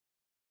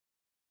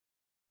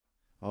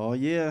Oh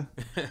yeah.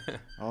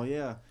 Oh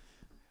yeah.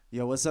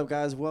 Yo, what's up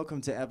guys?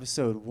 Welcome to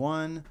episode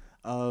 1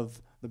 of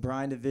the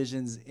Bryan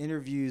Divisions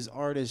interviews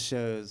artist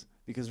shows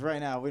because right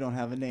now we don't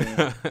have a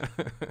name.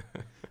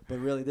 But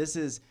really this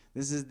is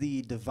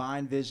the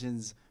Divine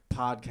Visions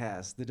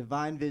podcast, the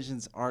Divine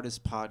Visions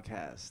Artist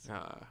Podcast.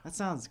 That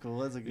sounds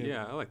cool.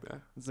 Yeah, I like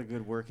that. That's a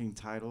good working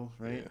title,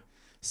 right? Yeah.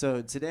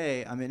 So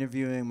today I'm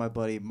interviewing my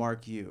buddy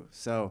Mark Yu.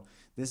 So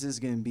this is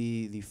going to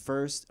be the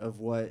first of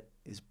what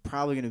is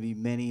probably going to be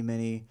many,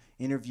 many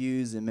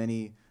interviews and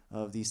many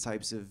of these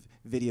types of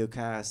video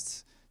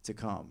casts to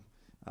come.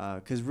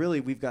 Because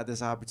really we've got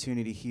this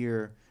opportunity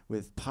here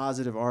with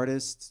positive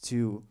artists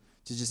to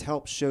just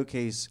help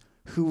showcase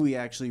who we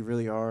actually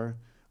really are,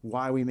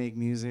 why we make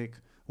music,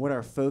 what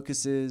our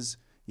focus is,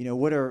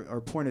 what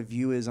our point of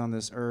view is on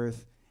this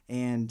earth.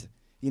 And,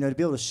 to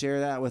be able to share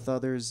that with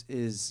others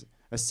is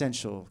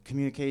essential.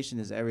 Communication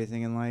is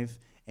everything in life.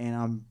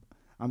 And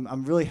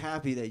I'm really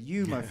happy that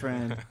you, my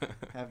friend,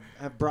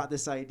 have brought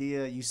this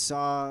idea. You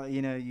saw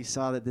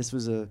that this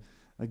was a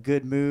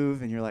good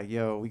move and you're like,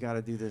 yo, we got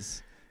to do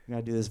this. We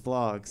got to do this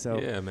vlog. So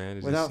yeah,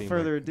 man. without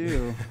further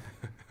ado,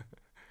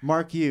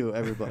 Mark Yu,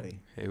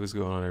 everybody. Hey, what's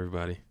going on,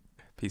 everybody?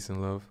 Peace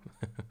and love.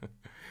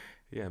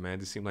 Yeah, man. It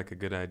just seemed like a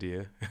good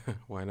idea.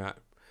 Why not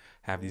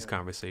have these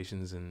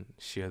conversations and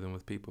share them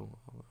with people?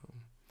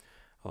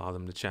 Allow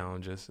them to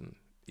challenge us and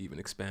even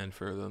expand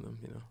further on them,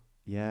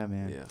 Yeah,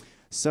 man. Yeah.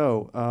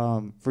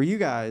 So for you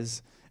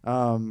guys,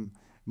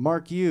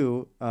 Mark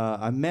Yu,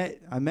 I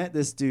met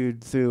this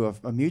dude through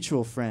a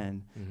mutual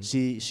friend.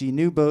 Mm-hmm. She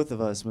knew both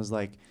of us and was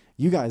like,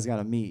 you guys got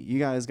to meet. You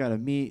guys got to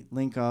meet,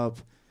 link up,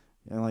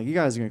 and like you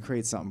guys are going to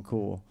create something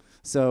cool.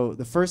 So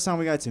the first time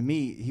we got to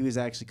meet, he was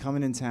actually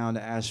coming in town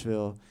to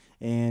Asheville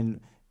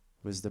and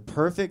was the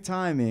perfect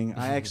timing.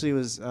 I actually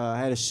I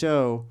had a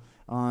show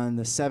on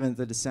the 7th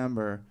of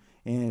December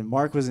and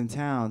Mark was in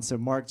town. So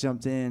Mark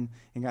jumped in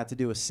and got to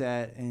do a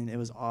set and it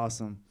was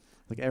awesome.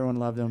 Like everyone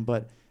loved him.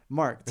 But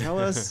Mark, tell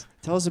us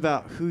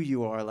about who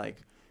you are,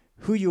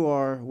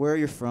 where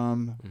you're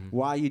from,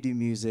 why you do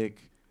music,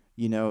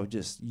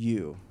 just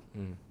you.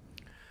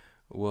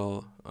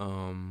 Well,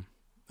 I'm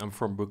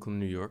from Brooklyn,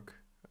 New York,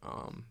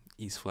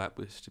 East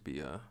Flatbush to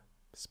be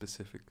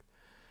specific.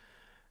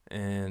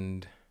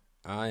 And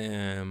I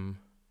am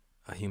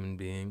a human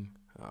being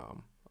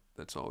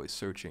that's always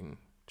searching,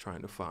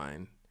 trying to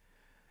find,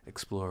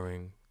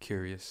 exploring,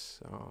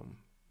 curious,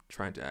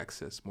 trying to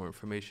access more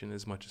information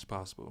as much as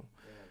possible,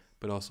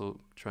 but also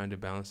trying to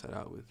balance that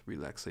out with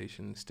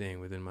relaxation, staying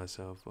within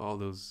myself, all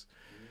those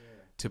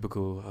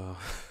typical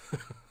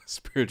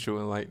spiritual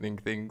enlightening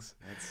things.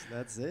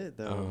 That's it,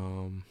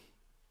 though.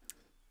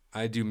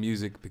 I do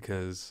music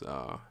because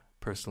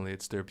personally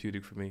it's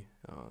therapeutic for me.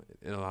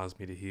 It allows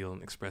me to heal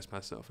and express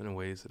myself in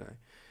ways that I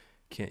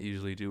can't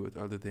usually do with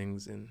other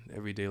things in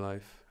everyday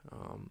life.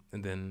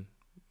 And then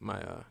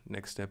my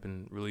next step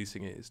in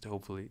releasing it is to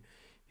hopefully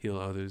heal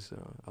others,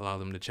 allow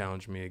them to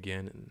challenge me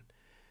again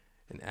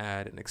and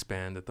add and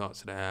expand the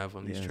thoughts that I have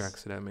on these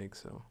tracks that I make.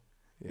 So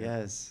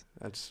that's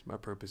my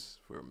purpose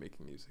for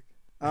making music.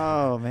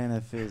 Oh man,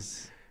 that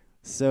feels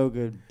so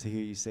good to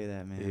hear you say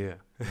that, man.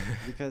 Yeah.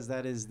 Because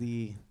that is to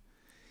be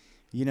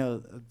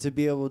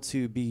able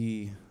to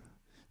be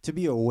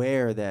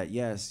aware that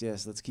yes,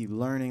 let's keep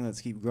learning,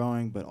 let's keep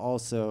growing, but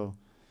also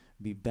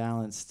be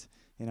balanced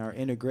in our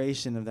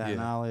integration of that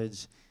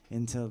knowledge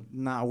and to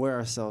not wear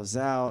ourselves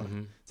out.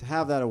 To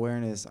have that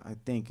awareness, I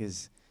think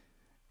it's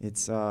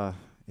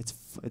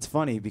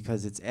funny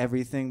because it's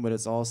everything, but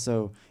it's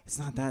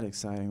not that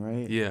exciting,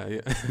 right? Yeah.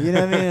 You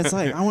know what I mean? It's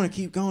like I want to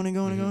keep going and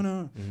going and going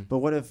on. But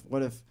what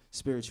if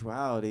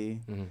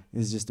spirituality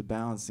is just a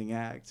balancing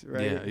act,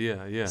 right?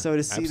 Yeah. So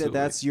to see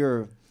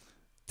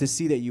to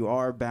see that you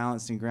are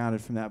balanced and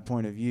grounded from that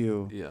point of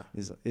view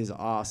is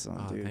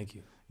awesome, dude. Thank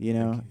you. Thank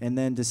you. And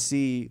then to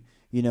see,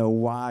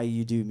 why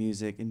you do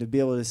music and to be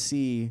able to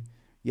see,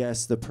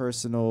 yes, the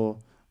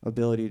personal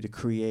ability to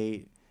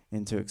create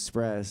and to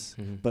express,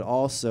 but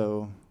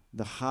also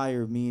the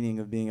higher meaning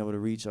of being able to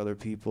reach other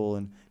people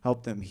and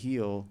help them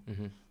heal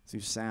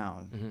through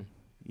sound.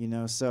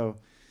 So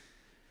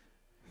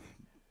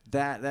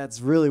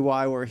that's really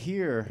why we're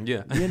here.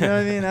 Yeah. You know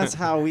what I mean? That's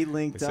how we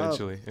linked up.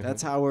 Essentially.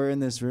 That's how we're in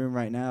this room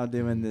right now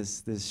doing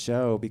this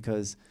show,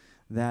 because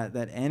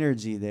that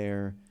energy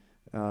there,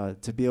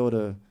 to be able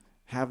to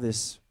have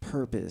this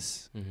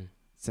purpose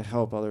to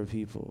help other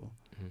people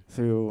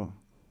through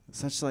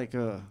such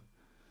a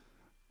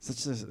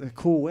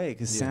cool way,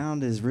 because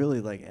sound is really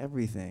like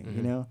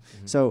everything,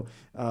 So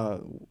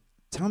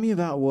tell me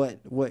about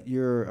what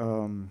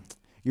your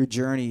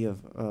journey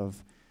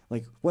of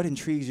like what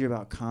intrigues you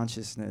about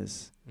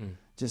consciousness.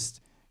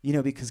 Just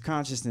because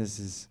consciousness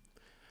is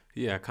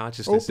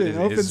consciousness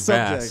open is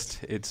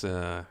vast.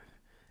 subject.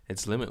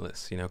 It's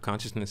limitless.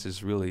 Consciousness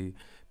is really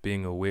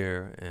being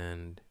aware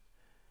and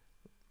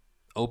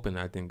open,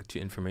 I think, to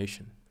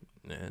information.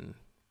 And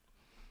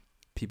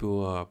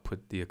people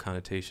put the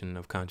connotation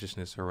of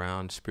consciousness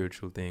around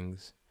spiritual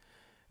things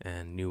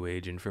and new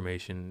age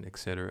information,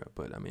 etc.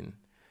 But I mean,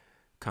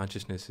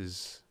 consciousness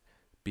is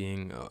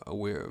being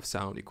aware of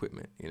sound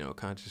equipment.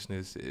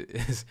 Consciousness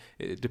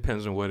it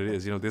depends on what it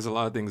is. There's a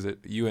lot of things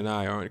that you and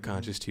I aren't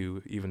conscious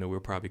to, even though we're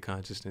probably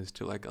consciousness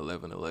to like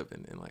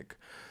 11:11 in like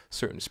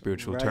certain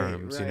spiritual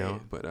terms.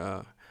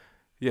 But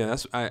yeah,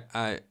 that's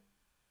I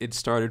it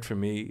started for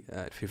me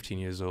at 15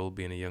 years old,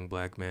 being a young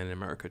black man in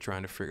America,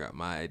 trying to figure out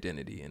my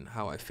identity and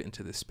how I fit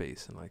into this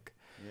space, and like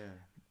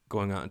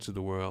going out into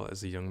the world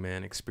as a young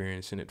man,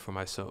 experiencing it for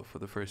myself for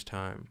the first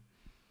time,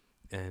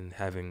 and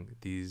having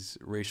these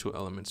racial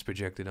elements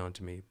projected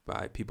onto me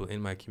by people in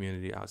my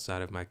community,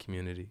 outside of my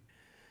community.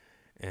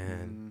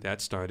 And that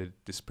started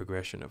this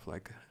progression of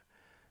like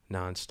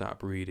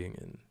nonstop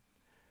reading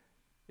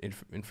and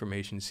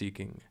information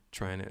seeking,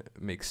 trying to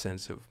make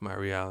sense of my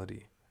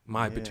reality,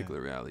 my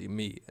particular reality,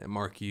 me,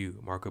 Mark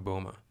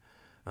Obama.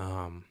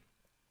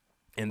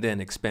 And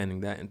then expanding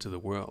that into the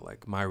world.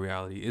 Like, my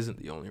reality isn't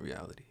the only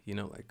reality,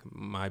 like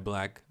my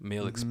black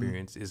male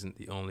experience isn't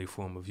the only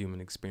form of human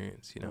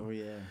experience, Oh,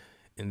 yeah.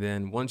 And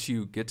then once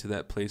you get to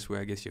that place where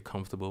I guess you're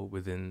comfortable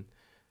within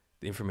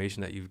the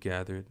information that you've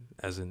gathered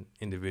as an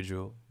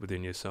individual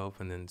within yourself,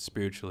 and then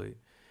spiritually,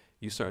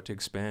 you start to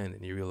expand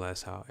and you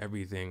realize how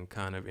everything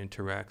kind of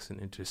interacts and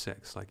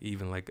intersects. Like,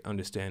 even like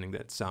understanding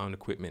that sound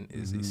equipment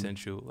is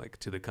essential, like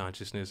to the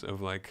consciousness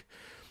of like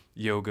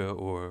yoga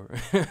or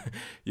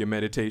your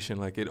meditation.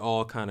 Like, it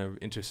all kind of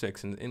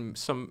intersects in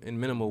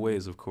minimal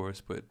ways, of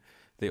course, but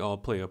they all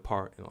play a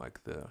part in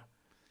like the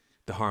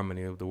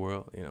harmony of the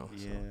world, So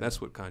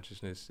that's what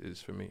consciousness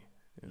is for me.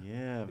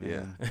 Yeah,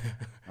 man. Yeah.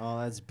 Oh,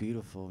 that's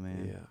beautiful,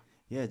 man.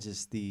 Yeah,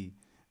 just the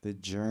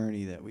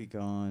journey that we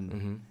go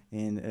on,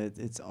 and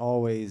it's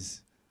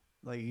always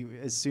like,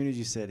 as soon as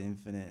you said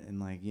infinite and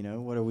like,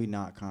 what are we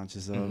not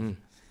conscious of?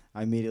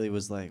 I immediately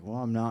was like, well,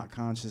 I'm not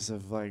conscious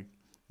of like,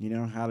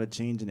 how to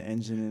change an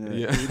engine in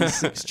a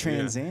 86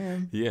 Trans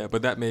Am. Yeah,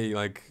 but that may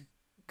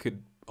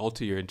could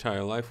alter your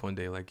entire life one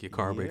day, like your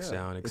car breaks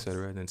down,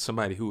 etc. And then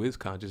somebody who is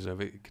conscious of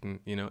it can,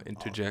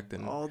 interject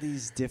and all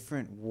these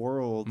different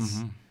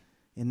worlds.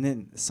 And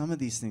then some of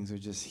these things are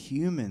just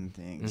human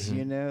things,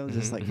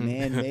 just like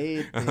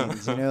man-made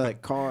things,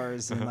 like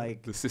cars and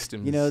like the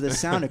systems, the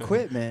sound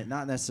equipment,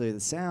 not necessarily the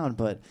sound,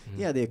 but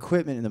the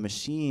equipment and the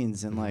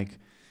machines, and like,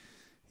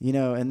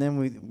 and then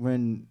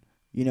when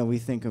we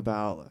think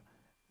about,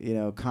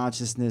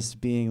 consciousness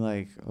being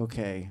like,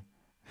 okay,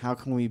 how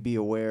can we be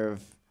aware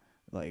of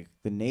like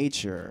the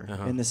nature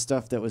and the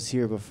stuff that was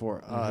here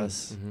before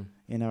us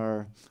in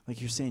our, like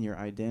you're saying, your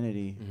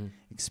identity,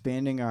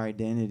 expanding our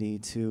identity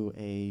to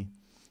a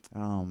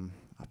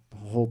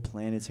whole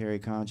planetary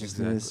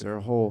consciousness, or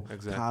a whole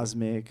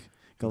cosmic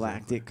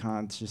galactic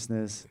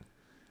consciousness,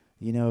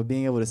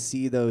 being able to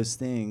see those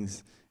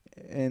things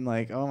and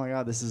like, oh my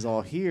God, this is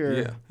all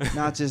here.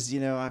 Not just,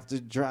 I have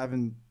to drive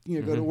and,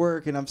 go to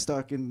work and I'm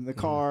stuck in the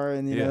car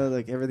and,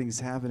 like everything's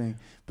happening,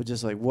 but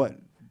just like what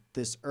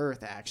this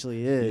earth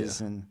actually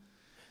is. And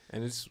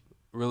it's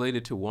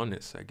related to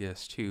oneness, I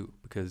guess, too,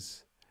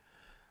 because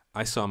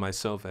I saw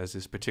myself as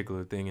this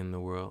particular thing in the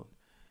world.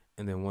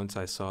 And then once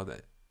I saw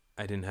that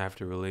I didn't have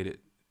to relate it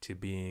to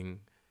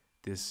being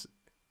this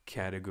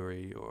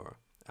category or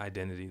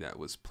identity that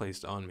was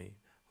placed on me,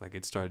 like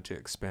it started to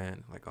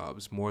expand. Like, oh, I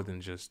was more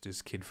than just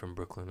this kid from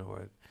Brooklyn,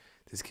 or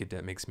this kid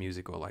that makes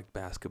music, or like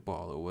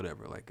basketball or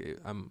whatever. Like,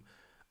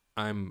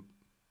 I'm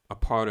a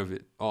part of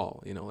it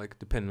all, like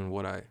depending on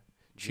what I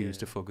choose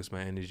to focus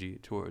my energy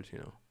towards,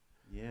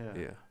 Yeah.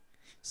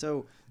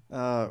 So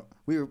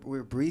we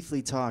were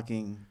briefly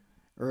talking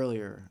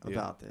earlier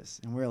about this,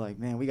 and we're like,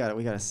 man, we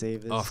gotta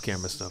save this. Off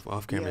camera stuff,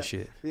 off camera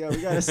shit. Yeah, we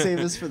gotta save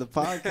this for the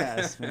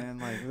podcast, man.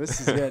 Like,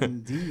 this is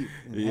getting deep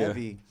and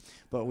heavy.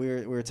 But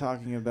we were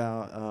talking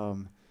about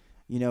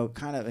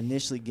kind of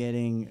initially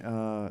getting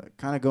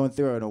kind of going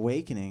through an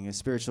awakening, a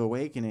spiritual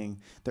awakening,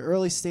 the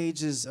early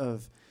stages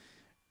of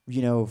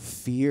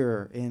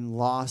fear and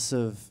loss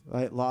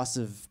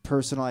of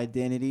personal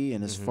identity,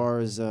 and as far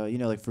as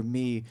like for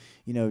me,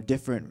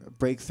 different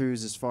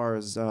breakthroughs as far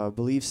as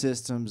belief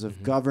systems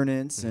of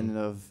governance and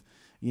of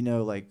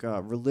like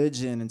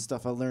religion and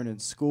stuff I learned in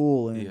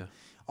school, and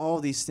all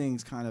these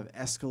things kind of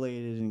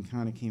escalated and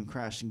kind of came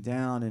crashing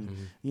down, and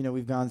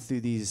we've gone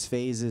through these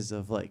phases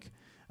of like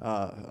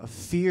a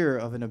fear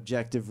of an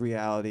objective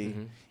reality,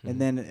 and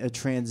then a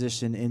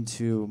transition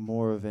into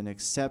more of an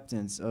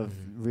acceptance of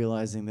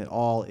realizing that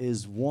all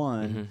is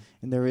one,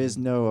 and there is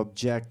no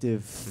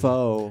objective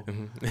foe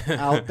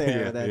out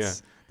there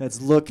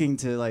that's looking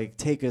to like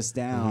take us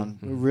down.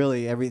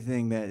 Really,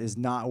 everything that is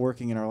not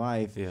working in our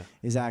life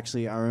is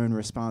actually our own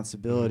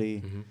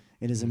responsibility.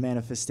 It is a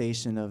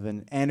manifestation of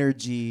an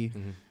energy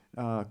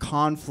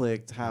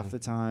conflict half the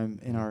time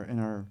in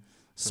our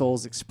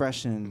soul's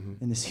expression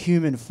in this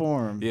human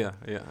form.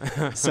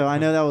 So I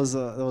know that was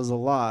a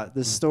lot.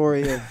 The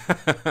story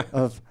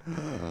of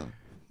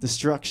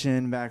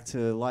destruction back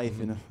to life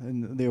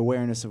and the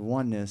awareness of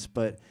oneness.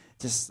 But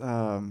just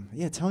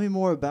tell me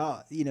more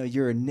about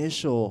your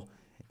initial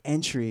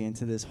entry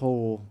into this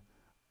whole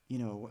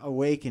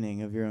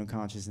awakening of your own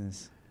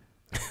consciousness.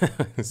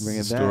 Bring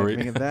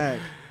it back.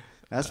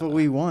 That's what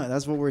we want.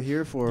 That's what we're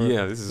here for.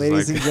 Yeah, this is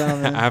ladies like and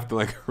gentlemen. I have to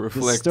like The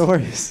reflect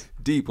stories.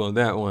 deep on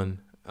that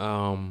one.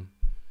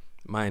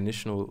 My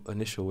initial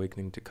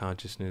awakening to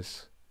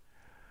consciousness.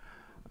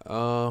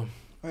 Or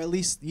at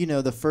least, you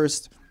know, the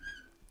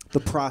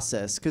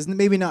process. Because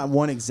maybe not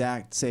one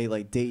exact, say,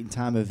 like date and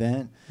time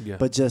event, Yeah.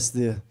 but just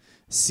the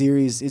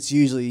series. It's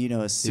usually, you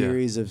know, a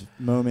series of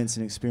moments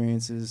and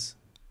experiences.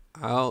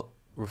 I'll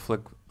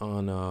reflect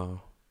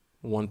on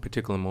one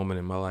particular moment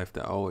in my life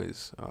that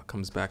always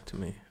comes back to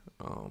me.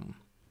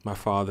 My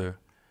father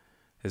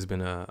has been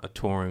a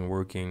touring,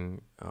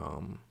 working,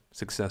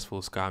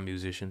 successful ska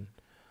musician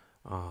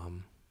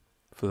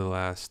for the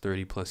last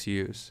 30 plus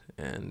years,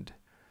 and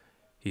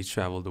he's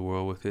traveled the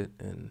world with it.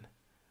 And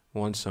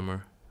one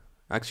summer,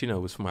 actually no,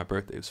 it was for my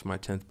birthday. It was for my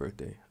 10th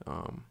birthday.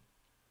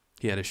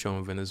 He had a show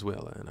in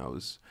Venezuela, and I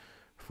was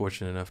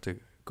fortunate enough to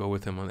go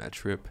with him on that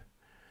trip.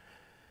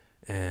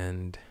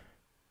 And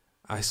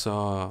I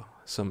saw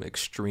some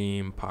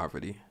extreme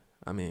poverty.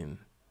 I mean,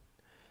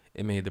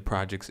 it made the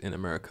projects in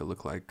America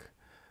look like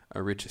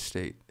a rich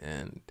estate.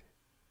 And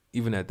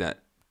even at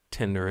that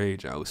tender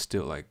age, I was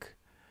still like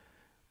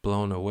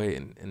blown away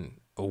and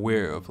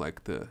aware of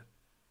like the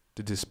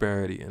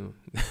disparity and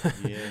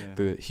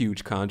the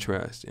huge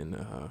contrast in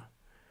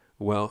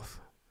wealth.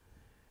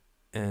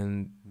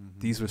 And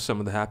these were some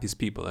of the happiest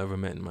people I ever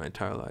met in my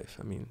entire life.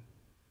 I mean,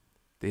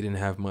 they didn't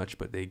have much,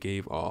 but they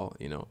gave all,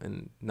 you know,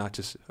 and not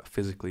just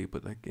physically,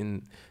 but like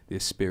in their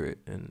spirit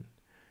and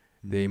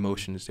their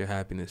emotions, their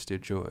happiness, their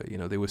joy. You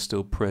know, they were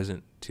still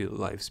present to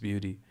life's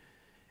beauty.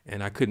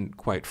 And I couldn't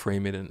quite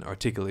frame it and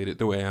articulate it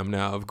the way I am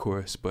now, of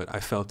course, but I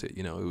felt it.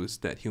 You know, it was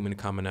that human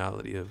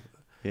commonality of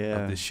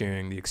the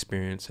sharing the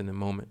experience in the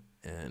moment.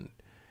 And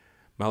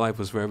my life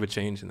was forever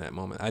changed in that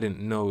moment. I didn't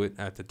know it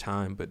at the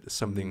time, but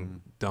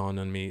something dawned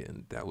on me,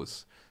 and that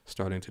was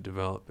starting to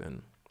develop.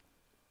 And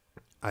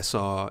I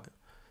saw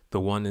the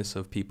oneness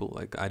of people.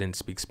 Like, I didn't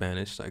speak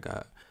Spanish. Like,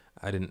 I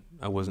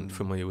wasn't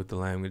familiar with the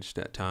language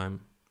that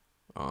time.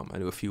 I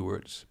knew a few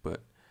words,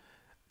 but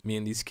me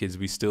and these kids,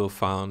 we still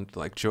found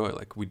like joy.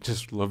 Like, we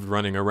just loved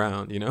running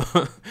around, you know?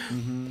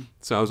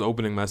 So I was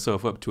opening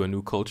myself up to a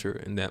new culture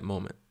in that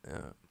moment.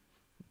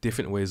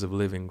 Different ways of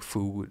living,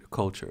 food,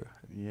 culture,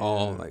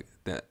 all like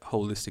that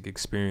holistic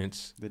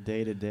experience. The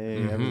day to day,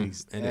 and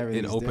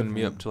it opened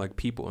me up to like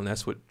people, and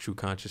that's what true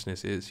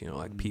consciousness is. You know,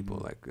 like people,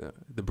 like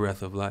the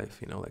breath of life.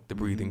 You know, like the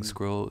breathing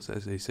scrolls,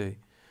 as they say.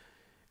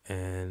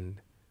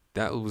 And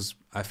that was,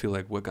 I feel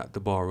like, what got the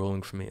ball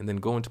rolling for me. And then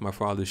going to my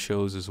father's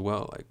shows as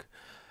well. Like,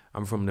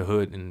 I'm from the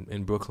hood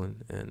in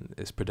Brooklyn, and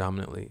it's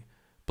predominantly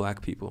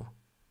black people.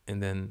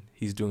 And then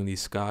he's doing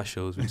these ska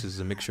shows, which is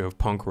a mixture of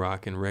punk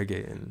rock and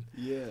reggae. And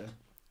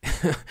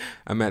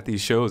I'm at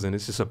these shows, and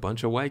it's just a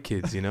bunch of white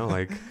kids, you know,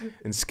 like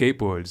in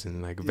skateboards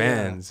and like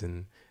Vans.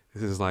 And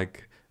this is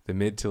like the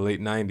mid to late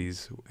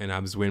 90s, and I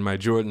was wearing my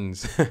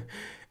Jordans.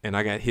 And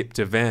I got hip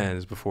to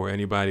Vans before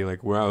anybody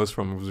like where I was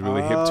from was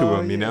really hip to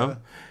them, you know?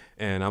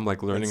 And I'm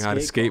like learning how to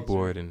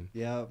skateboard, and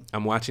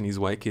I'm watching these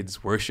white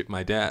kids worship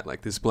my dad,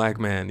 like this black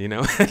man, you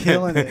know?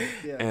 Killing it.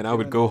 And I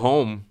would go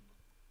home,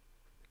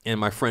 and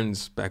my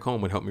friends back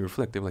home would help me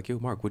reflect. They were like, yo,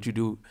 Mark, what'd you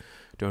do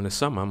during the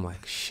summer? I'm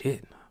like,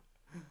 shit,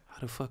 how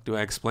the fuck do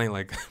I explain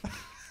like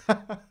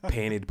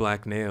painted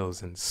black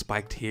nails and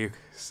spiked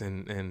ears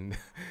and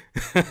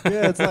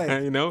it's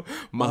like, you know,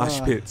 mosh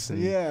pits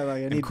and,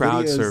 like and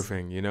crowd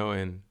surfing, you know?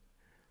 And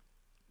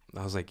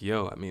I was like,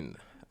 yo, I mean,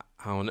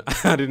 I don't know.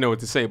 I didn't know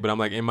what to say, but I'm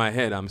like, in my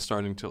head, I'm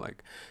starting to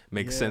like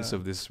make sense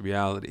of this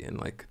reality and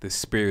like the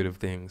spirit of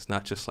things,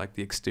 not just like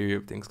the exterior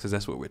of things, because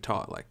that's what we're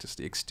taught, like just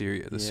the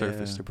exterior, the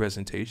surface, the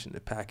presentation,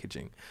 the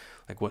packaging,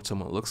 like what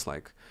someone looks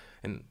like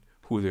and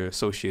who they're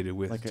associated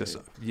with. Like just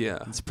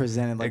it's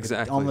presented like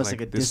exactly, almost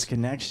like a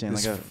disconnection,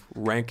 this like a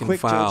rank and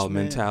file judgment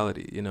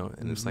mentality, you know.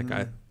 And it's like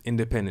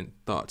independent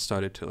thought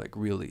started to like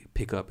really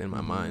pick up in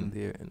my mind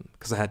there, and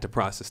because I had to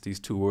process these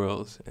two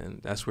worlds,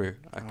 and that's where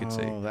I could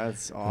say,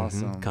 that's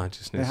awesome.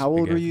 Consciousness. And how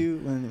old were you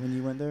when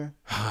you went there?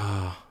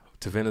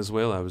 To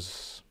Venezuela, I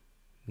was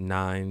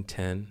 9,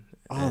 10.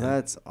 Oh,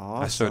 that's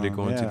awesome. I started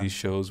going to these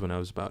shows when I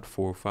was about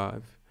 4 or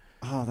 5.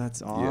 Oh,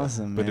 that's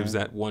awesome. But it was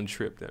that one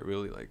trip that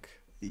really like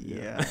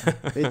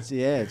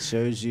it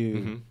shows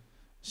you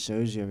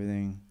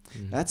everything.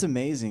 That's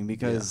amazing,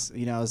 because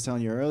you know, I was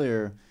telling you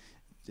earlier,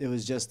 it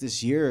was just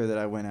this year that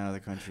I went out of the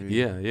country.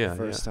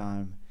 First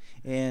time.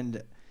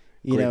 And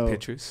you Great know,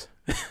 pictures.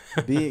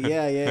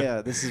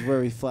 This is where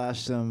we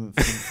flashed some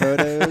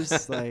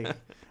photos, like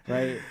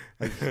right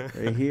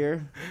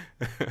here,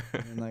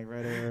 and like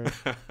right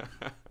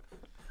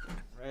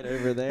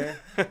over there.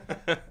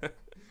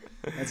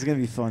 That's gonna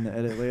be fun to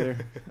edit later.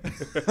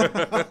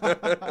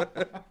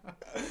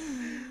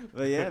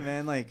 But yeah,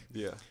 man, like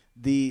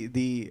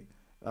the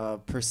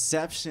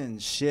perception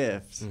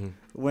shift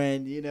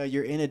when, you know,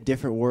 you're in a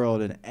different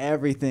world and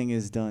everything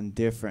is done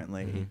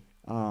differently.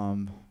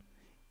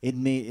 It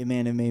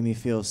made me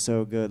feel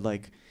so good.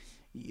 Like,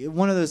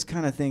 one of those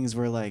kind of things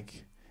where,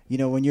 like, you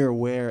know, when you're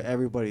aware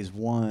everybody's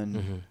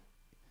one,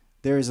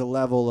 there's a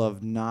level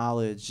of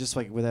knowledge, just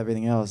like with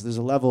everything else. There's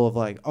a level of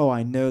like, oh,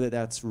 I know that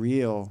that's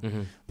real.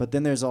 Mm-hmm. But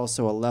then there's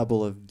also a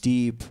level of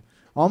deep,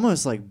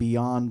 almost like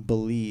beyond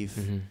belief,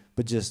 Mm-hmm.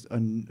 but just a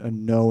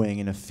knowing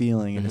and a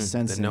feeling and a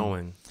sensing. The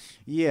knowing.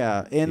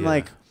 Yeah. And Yeah.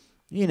 like,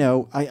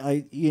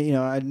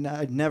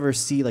 I'd never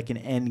see like an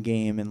end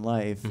game in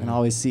life, and I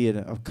always see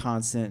a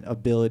constant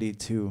ability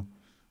to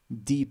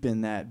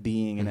deepen that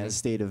being in that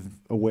state of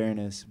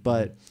awareness.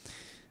 But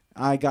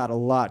I got a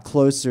lot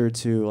closer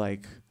to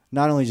like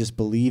not only just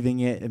believing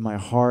it in my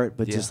heart,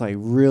 but just like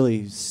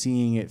really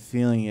seeing it,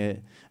 feeling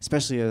it,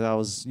 especially as I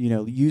was,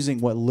 using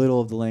what little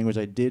of the language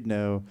I did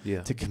know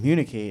to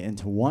communicate and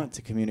to want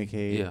to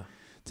communicate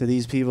to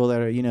these people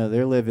that are,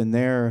 they're living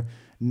their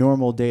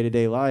normal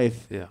day-to-day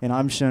life, and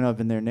I'm showing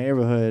up in their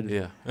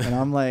neighborhood, and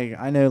I'm like,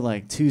 I know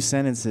like 2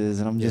 sentences,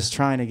 and I'm just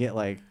trying to get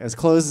like as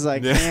close as I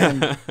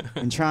can,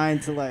 and trying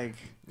to like,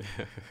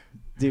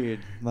 dude,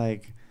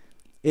 like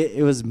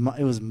it was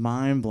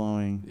mind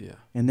blowing. Yeah.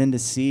 And then to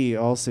see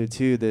also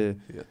too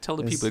tell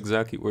the people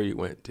exactly where you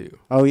went to.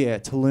 Oh yeah,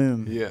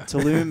 Tulum. Yeah.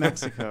 Tulum,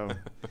 Mexico.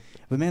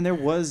 But man, there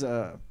was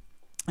I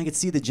could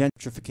see the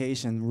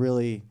gentrification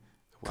really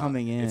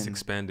coming in. It's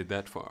expanded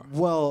that far.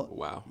 Well,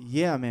 wow.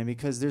 Yeah, man,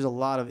 because there's a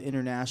lot of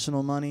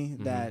international money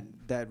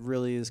that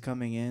really is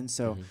coming in.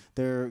 So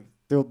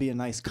there'll be a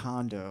nice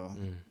condo,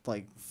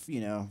 like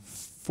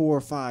 4 or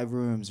 5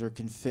 rooms, or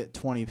can fit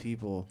 20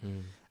 people.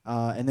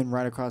 And then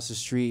right across the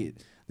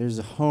street, there's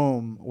a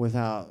home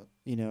without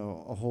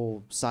a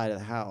whole side of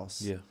the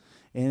house. Yeah.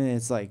 And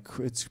it's like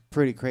it's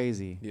pretty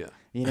crazy. Yeah.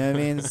 You know what I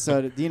mean?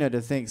 So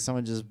to think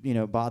someone just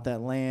bought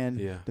that land,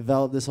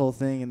 developed this whole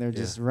thing, and they're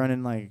just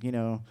running like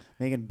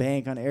making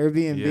bank on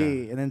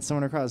Airbnb, and then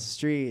someone across the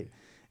street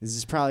is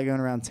just probably going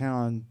around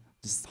town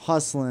just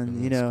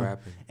hustling.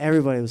 Scrapping.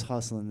 Everybody was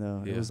hustling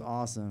though. Yeah. It was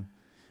awesome,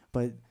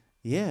 but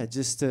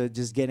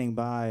just getting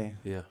by.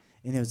 Yeah.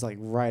 And it was like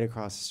right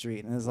across the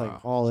street, and it was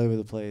like all over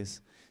the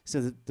place.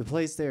 So the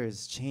place there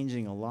is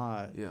changing a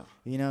lot. Yeah.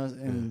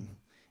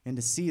 And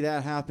to see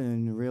that happen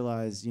and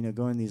realize,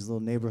 going to these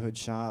little neighborhood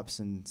shops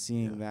and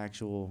seeing the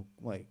actual,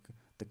 like,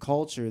 the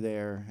culture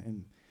there.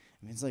 And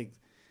I mean, it's like,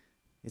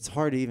 it's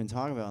hard to even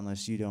talk about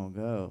unless you don't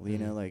go.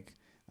 Like,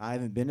 I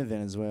haven't been to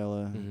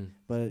Venezuela,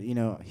 but,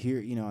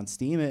 here, on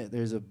Steam It,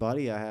 there's a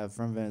buddy I have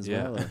from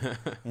Venezuela.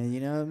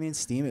 And,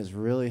 Steam It is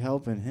really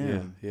helping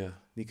him. Yeah.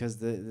 Because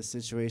the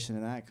situation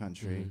in that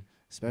country,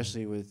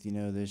 especially with,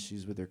 the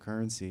issues with their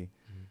currency.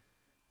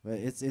 But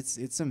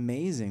it's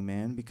amazing,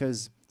 man,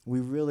 because we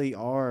really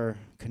are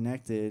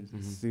connected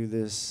through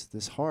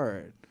this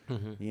heart.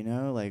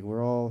 Like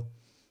we're all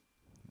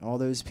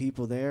those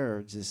people there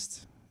are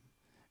just,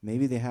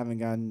 maybe they haven't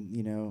gotten,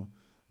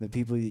 the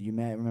people that you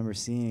might remember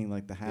seeing,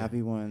 like the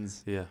happy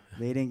ones. Yeah.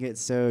 They didn't get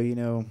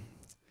so,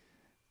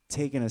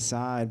 taken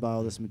aside by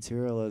all this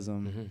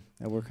materialism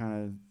that we're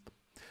kind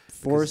of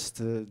forced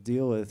to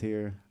deal with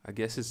here. I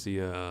guess it's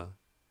the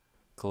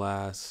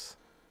glass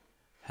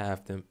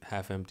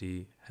half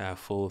empty, half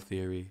full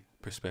theory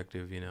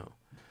perspective,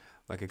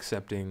 like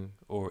accepting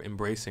or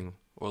embracing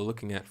or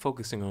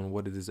focusing on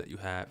what it is that you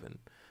have and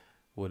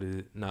what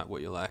is not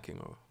what you're lacking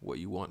or what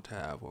you want to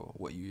have or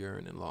what you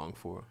yearn and long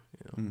for,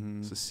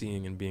 So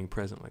seeing and being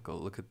present, like, oh,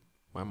 look at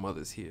my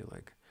mother's here,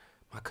 like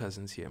my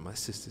cousin's here, my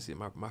sister's here,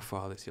 my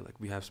father's here, like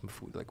we have some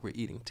food, like we're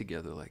eating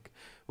together, like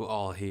we're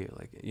all here,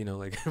 like,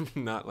 like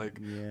not like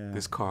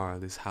this car,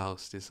 this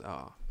house, this,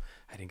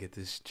 I didn't get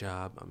this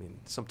job. I mean,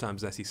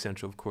 sometimes that's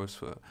essential, of course,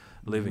 for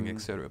living,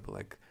 etc. But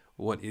like,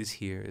 what is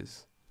here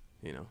is,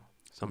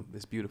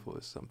 it's beautiful.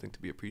 It's something to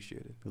be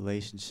appreciated.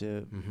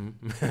 Relationship,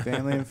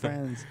 family and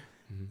friends.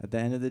 At the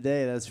end of the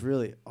day, that's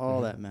really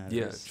all that matters.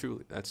 Yeah,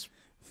 truly, that's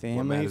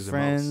family,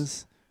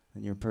 friends,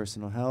 and your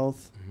personal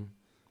health,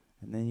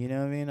 and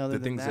then other the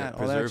than things that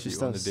all that preserve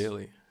you on the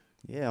daily.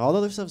 Yeah, all the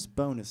other stuff's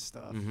bonus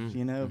stuff.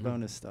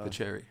 Bonus stuff. The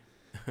cherry.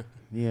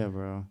 Yeah,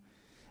 bro,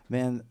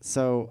 man.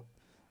 So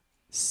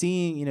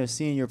seeing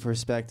your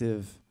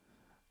perspective,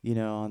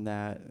 on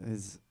that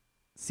is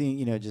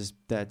seeing, just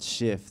that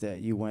shift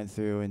that you went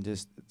through and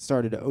just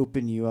started to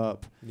open you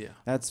up. Yeah.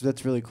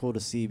 That's really cool to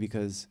see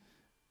because,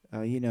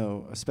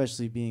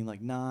 especially being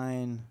like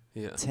 9,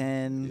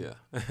 10,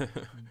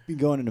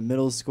 going into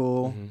middle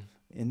school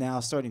and now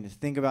starting to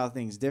think about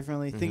things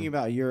differently, thinking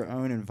about your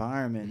own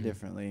environment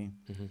differently.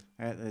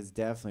 That's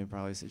definitely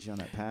probably set you on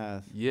that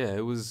path. Yeah,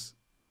 it was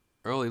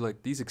early,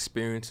 like these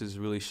experiences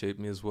really shaped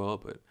me as well,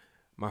 but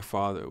my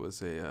father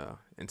was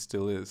and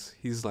still is.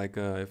 He's like,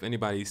 if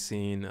anybody's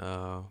seen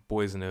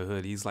Boys in the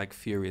Hood, he's like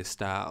Furious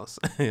Styles,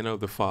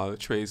 the father,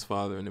 Trey's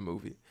father in the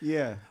movie.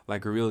 Yeah.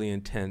 Like really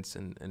intense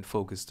and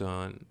focused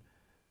on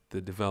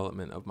the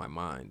development of my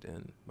mind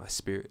and my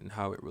spirit and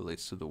how it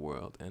relates to the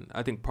world. And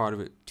I think part of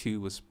it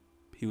too was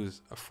he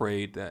was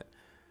afraid that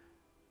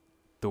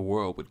the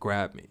world would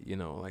grab me,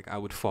 like I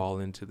would fall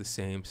into the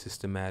same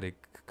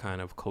systematic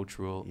kind of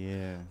cultural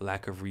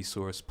lack of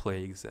resource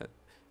plagues that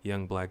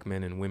young black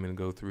men and women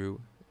go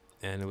through.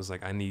 And it was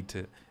like, I need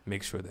to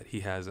make sure that he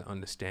has an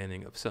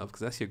understanding of self,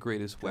 because that's your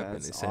greatest weapon,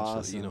 essentially.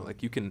 Awesome.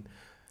 Like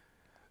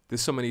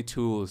there's so many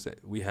tools that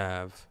we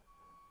have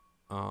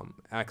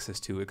access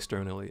to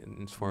externally,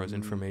 and as far as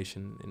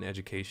information and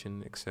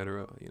education,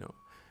 etc. You know,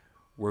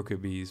 worker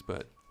bees,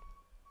 but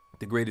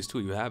the greatest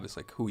tool you have is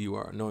like who you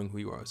are, knowing who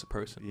you are as a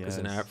person. Because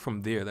then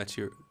from there, that's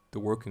the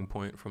working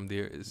point. From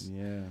there is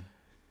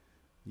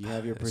you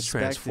have your it's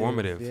perspective.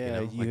 transformative.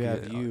 Yeah, you know?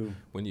 have you.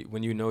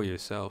 When you know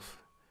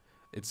yourself,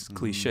 it's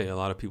cliche. A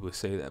lot of people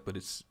say that, but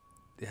it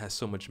has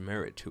so much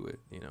merit to it.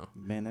 You know.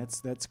 Man,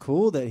 that's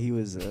cool that he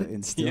was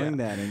instilling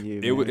that in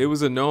you. It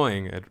was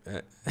annoying.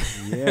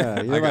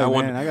 Yeah, you're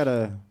I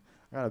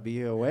gotta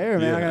be aware,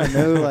 man. I gotta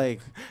know,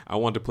 like. I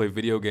want to play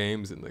video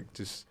games and like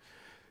just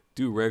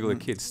do regular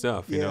kid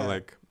stuff. You know,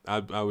 like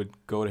I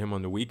would go to him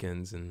on the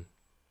weekends and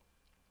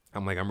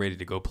I'm like, I'm ready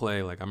to go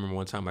play. Like I remember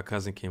one time my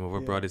cousin came over,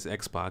 brought his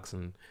Xbox,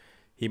 and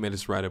he made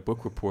us write a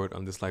book report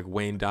on this like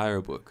Wayne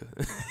Dyer book.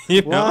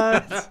 You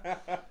know?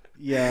 What?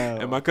 Yeah.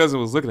 And my cousin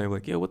was looking at me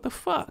like, yeah, what the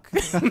fuck?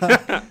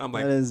 I'm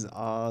like, that is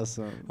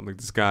awesome. I'm like,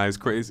 this guy is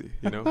crazy,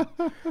 you know?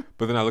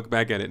 But then I look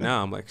back at it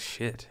now, I'm like,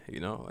 shit, you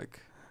know, like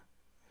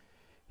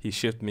he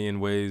shifted me in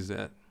ways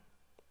that,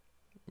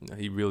 you know,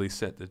 he really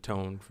set the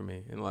tone for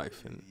me in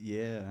life. And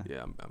yeah,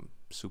 I'm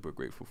super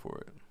grateful for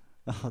it.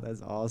 Oh,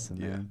 that's awesome,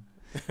 man.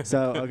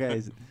 So,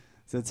 okay.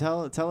 So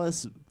tell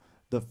us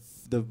the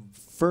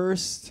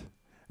first,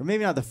 or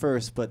maybe not the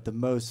first, but the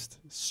most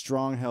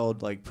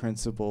strong-held like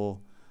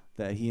principle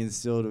that he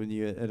instilled in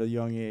you at a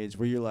young age,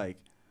 where you're like,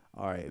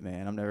 all right,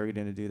 man, I'm never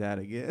going to do that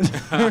again.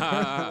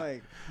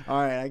 Like,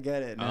 all right, I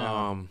get it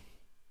now.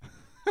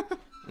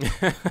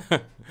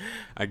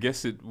 I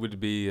guess it would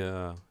be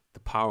the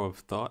power of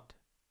thought.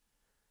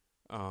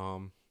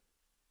 I'm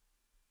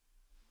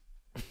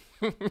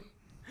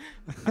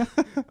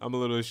a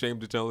little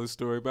ashamed to tell this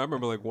story, but I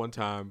remember like one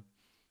time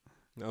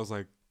I was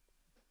like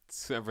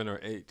 7 or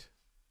 8,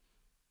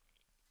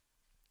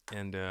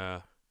 and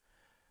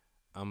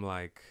I'm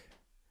like,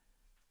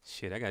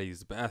 shit, I gotta use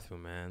the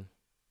bathroom, man.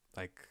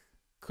 Like,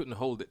 couldn't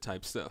hold it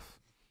type stuff.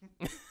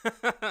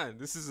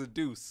 This is a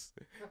deuce.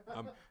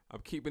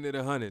 I'm keeping it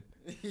 100.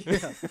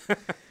 Yeah.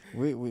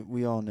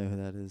 We all know who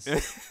that is.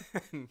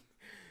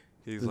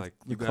 He's like,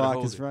 the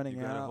clock is running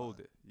out. You gotta hold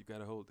it. You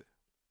gotta hold it.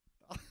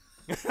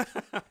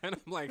 And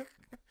I'm like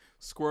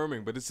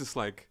squirming, but it's just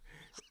like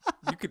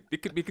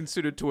it could be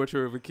considered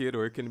torture of a kid,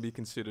 or it can be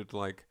considered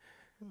like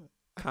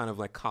kind of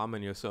like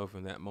calming yourself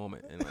in that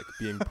moment and like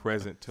being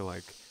present to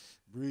like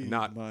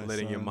not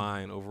letting your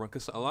mind overrun.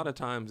 Because a lot of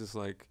times it's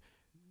like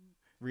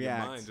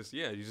react. Your mind just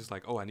you're just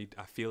like, oh, I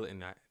feel it,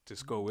 and I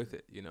just go with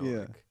it, you know. Yeah.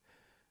 Like,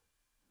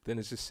 then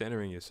it's just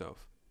centering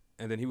yourself.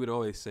 And then he would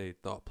always say,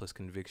 thought plus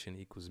conviction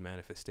equals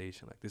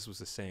manifestation. Like, this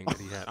was a saying that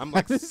he had. I'm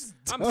like,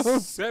 I'm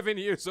 7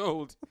 years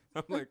old.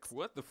 I'm like,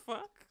 what the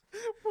fuck?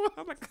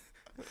 I'm like,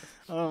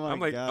 oh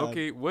my God.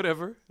 Okay,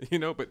 whatever, you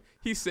know. But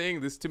he's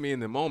saying this to me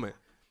in the moment,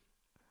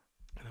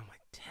 and I'm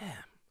like, damn.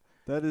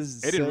 That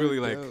is. It didn't really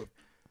dope. like.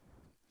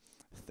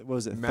 What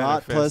was it?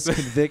 Manifest. Thought plus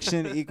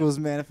conviction equals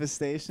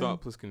manifestation. Thought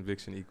plus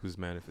conviction equals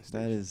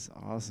manifestation. That is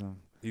awesome.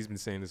 He's been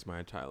saying this my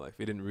entire life.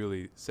 It didn't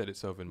really set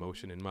itself in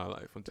motion in my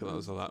life until I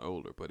was a lot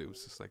older, but it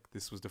was just like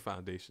this was the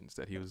foundations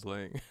that he was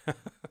laying.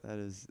 That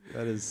is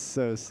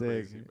so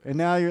sick. Crazy, and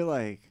now you're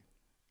like,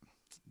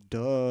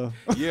 duh.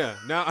 Yeah.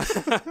 Now,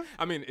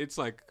 I mean, it's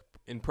like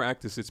in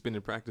practice. It's been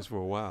in practice for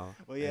a while.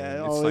 Well,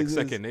 yeah, it's like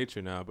second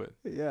nature now. But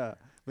yeah,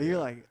 but you're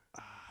like,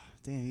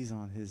 damn, he's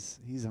on his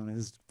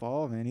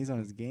ball, man. He's on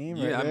his game.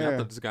 Yeah, right I mean, there. I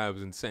thought this guy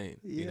was insane.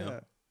 Yeah. You know?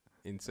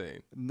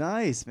 Insane.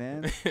 Nice,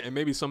 man. And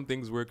maybe some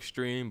things were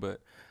extreme,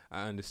 but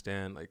I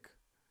understand like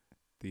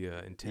the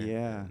intent.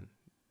 Yeah.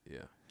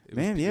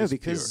 Man,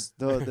 because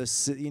the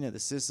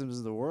systems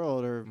of the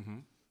world are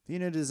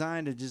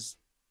designed to just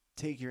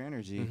take your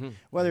energy,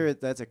 whether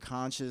that's a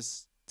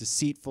conscious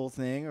deceitful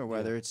thing or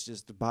whether it's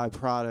just a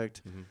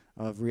byproduct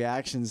of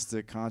reactions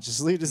to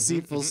consciously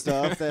deceitful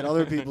stuff that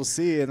other people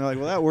see, and they're like,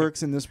 well, that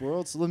works in this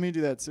world, so let me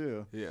do that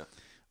too. Yeah.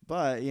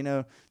 But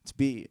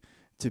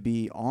to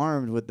be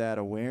armed with that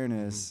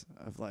awareness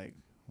of like,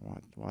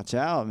 watch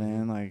out,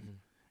 man. Like,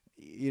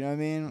 you know what I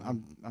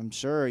mean? I'm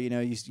sure, you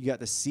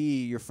got to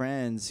see your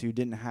friends who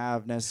didn't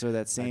have necessarily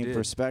that same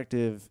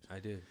perspective. I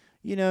did.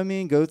 You know what I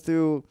mean? Go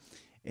through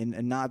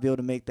and not be able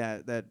to make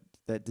that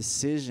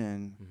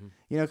decision.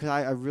 Because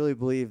I really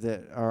believe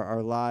that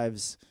our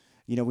lives,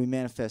 we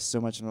manifest so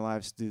much in our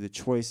lives through the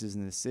choices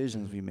and the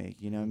decisions we make.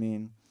 You know what I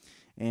mean?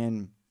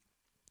 And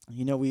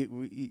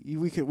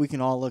we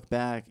can all look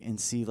back and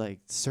see like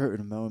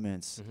certain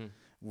moments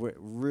where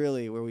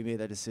we made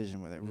that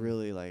decision where it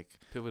really like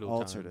pivotal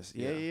altered times. us.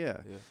 Yeah.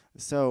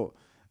 So,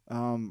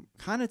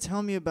 kind of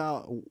tell me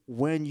about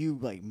when you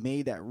like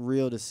made that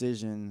real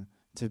decision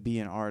to be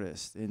an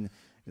artist, and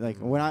like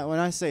when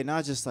I say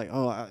not just like,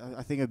 oh,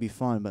 I think it'd be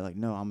fun, but like,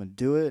 no, I'm gonna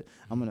do it.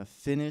 I'm gonna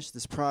finish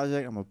this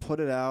project. I'm gonna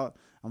put it out.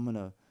 I'm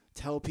gonna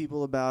tell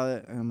people about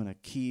it, and I'm gonna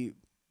keep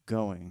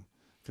going.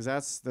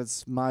 Because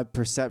that's my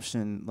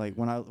perception. Like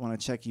when I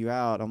check you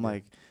out, I'm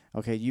like,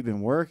 okay, you've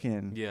been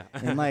working. Yeah.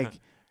 And like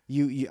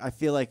you I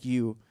feel like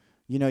you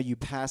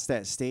pass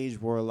that stage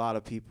where a lot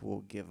of people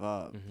will give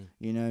up.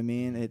 You know what I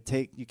mean?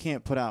 You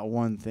can't put out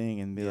one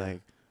thing and be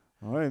like,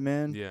 All right,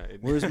 man. Yeah.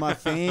 Where's my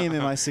fame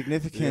and my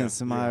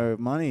significance and my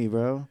money,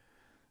 bro?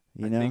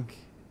 You know? I think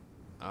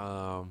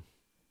I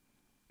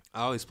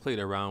always played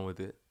around with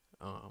it,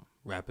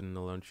 rapping in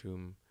the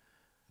lunchroom.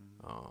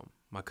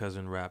 My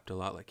cousin rapped a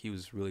lot. Like, he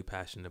was really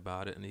passionate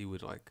about it, and he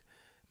would, like,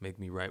 make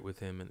me write with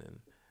him, and then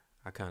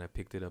I kind of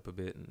picked it up a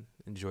bit and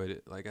enjoyed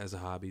it, like, as a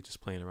hobby,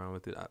 just playing around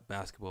with it.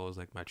 Basketball was,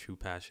 like, my true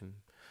passion.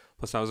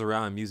 Plus, I was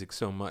around music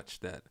so much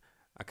that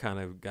I kind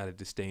of got a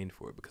disdain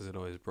for it because it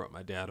always brought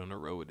my dad on the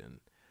road, and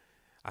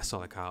I saw,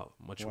 like, how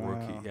much work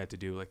he had to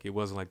do. Like, it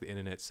wasn't like the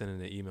internet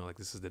sending an email. Like,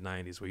 this is the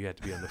 90s where you had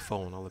to be on the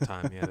phone all the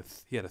time.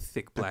 He had a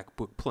thick black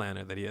book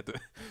planner that he had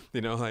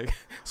to, like,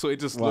 so it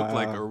just looked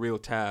like a real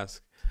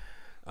task.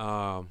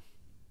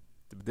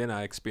 Then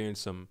I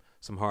experienced some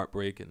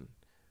heartbreak and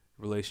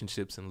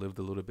relationships and lived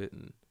a little bit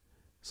and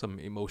some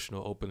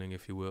emotional opening,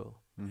 if you will.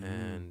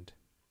 And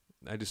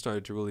I just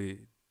started to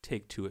really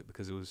take to it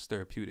because it was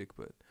therapeutic.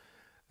 But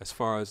as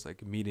far as,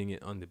 like, meeting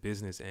it on the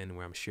business end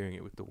where I'm sharing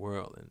it with the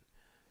world and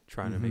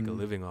trying to make a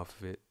living off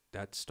of it,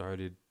 that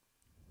started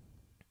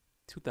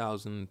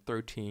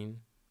 2013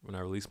 when I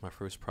released my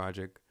first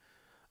project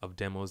of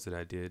demos that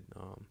I did,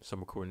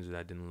 some recordings that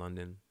I did in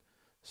London,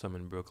 some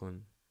in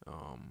Brooklyn.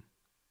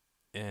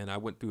 And I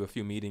went through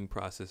the meeting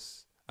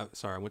process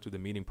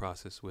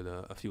with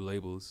a few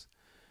labels,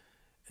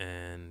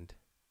 and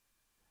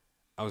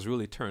I was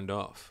really turned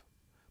off,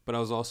 but I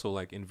was also,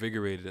 like,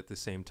 invigorated at the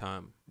same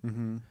time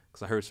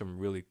because I heard some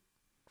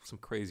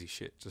crazy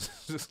shit,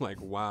 just like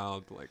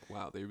wild,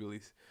 they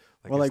really,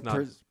 like, well, like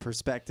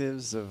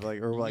perspectives of,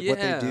 like, or like what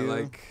they do.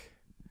 Like,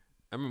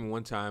 I remember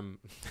one time.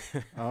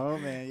 Oh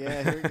man,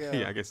 yeah, here we go.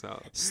 Yeah, I guess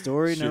I'll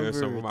story share number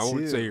some. 2. I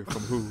won't say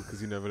from who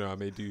because you never know. I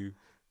may do.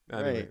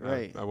 Anyway,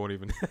 right. I won't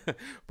even.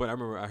 But I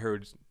remember I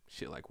heard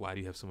shit like, "Why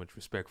do you have so much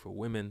respect for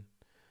women?"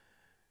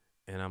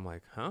 And I'm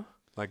like, "Huh?"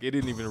 Like, it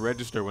didn't even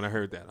register when I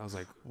heard that. I was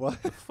like,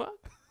 "What the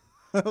fuck?"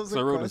 That was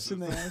a question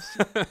they asked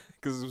you?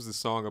 Because it was a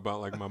song about,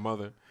 like, my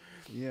mother.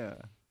 Yeah.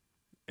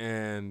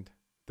 And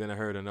then I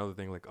heard another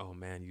thing like, "Oh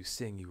man, you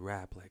sing, you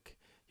rap, like,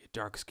 you're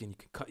dark skin, you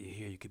can cut your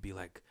hair, you could be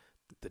like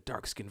the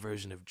dark skin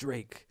version of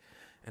Drake."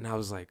 And I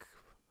was like,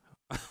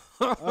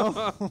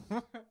 oh.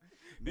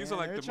 These Man,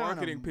 are like the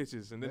marketing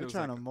pitches. And then they're it was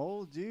trying like, to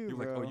mold you, you're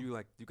bro. like,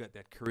 oh, you got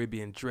that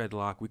Caribbean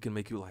dreadlock. We can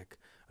make you like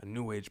a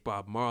new age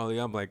Bob Marley.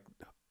 I'm like,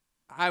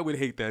 I would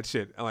hate that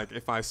shit. Like,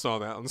 if I saw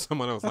that on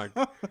someone else, like,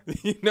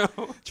 you know,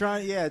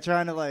 trying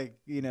to, like,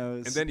 you know,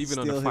 and then even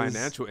on the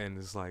financial end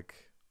is like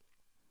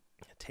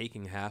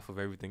taking half of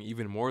everything,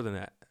 even more than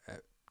that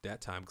at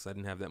that time, because I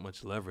didn't have that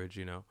much leverage,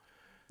 you know.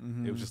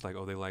 It was just like,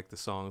 oh, they like the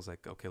songs,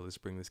 like, okay, let's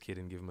bring this kid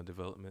and give him a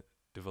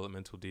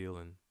developmental deal.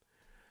 And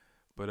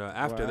but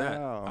after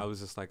that, I was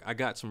just like, I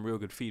got some real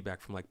good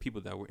feedback from, like,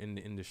 people that were in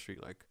the industry,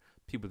 like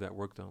people that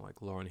worked on, like,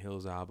 Lauryn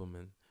Hill's album,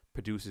 and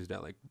producers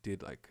that, like,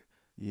 did, like,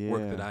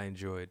 work that I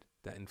enjoyed,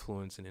 that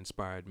influenced and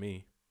inspired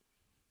me.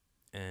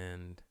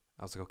 And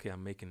I was like, okay,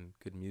 I'm making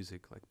good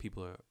music. Like,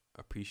 people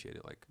appreciate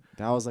it. Like,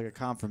 that was like a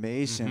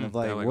confirmation of,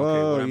 like, whoa, okay,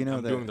 well, you know,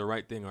 I'm doing the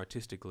right thing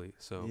artistically.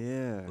 So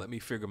yeah, let me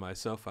figure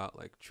myself out,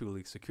 like,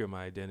 truly secure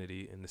my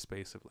identity in the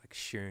space of, like,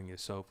 sharing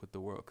yourself with the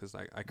world. Because,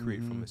 like, I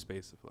create from a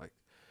space of, like,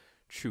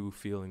 true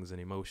feelings and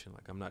emotion.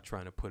 Like, I'm not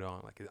trying to put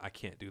on, like, I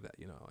can't do that,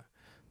 you know.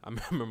 I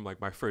remember, like,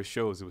 my first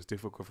shows, it was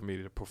difficult for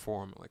me to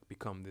perform, like,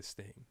 become this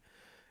thing.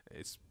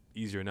 It's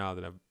easier now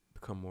that I've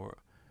become more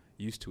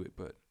used to it,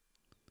 but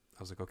I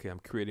was like, okay, I'm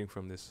creating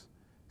from this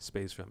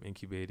space where I'm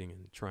incubating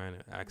and trying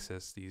to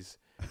access these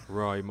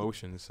raw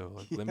emotions. So,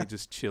 like, let me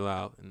just chill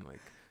out and,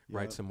 like,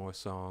 write some more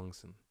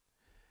songs and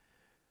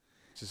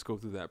just go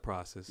through that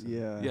process.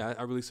 And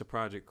I released a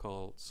project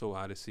called Soul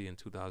Odyssey in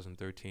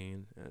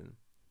 2013, and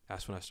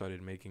that's when I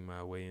started making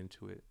my way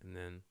into it. And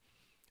then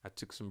I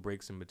took some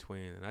breaks in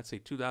between, and I'd say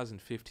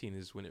 2015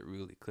 is when it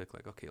really clicked.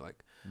 Like, okay,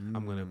 like,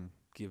 I'm gonna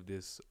give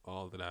this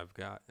all that I've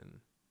got, and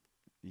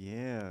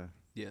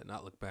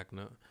not look back,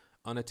 no,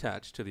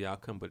 unattached to the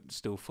outcome, but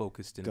still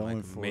focused in,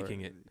 like,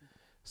 making it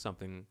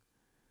something,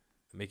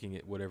 making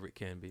it whatever it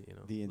can be, you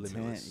know. The intent,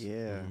 limitless.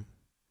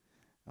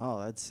 Oh,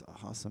 that's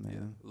awesome,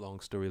 man. Long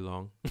story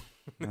long.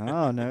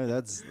 Oh no,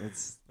 that's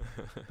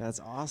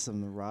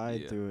awesome. The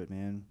ride through it,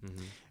 man.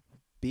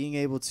 Being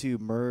able to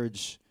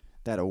merge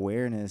that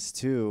awareness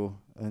too,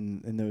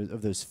 and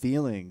those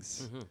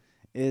feelings,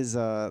 is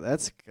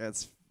that's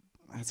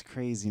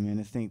crazy, man.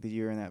 To think that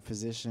you're in that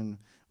position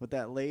with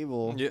that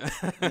label,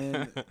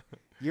 and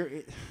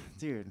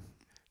dude.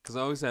 Because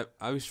I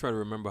always try to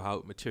remember how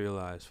it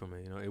materialized for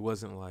me. You know, it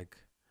wasn't like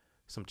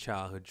some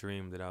childhood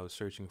dream that I was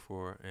searching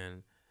for,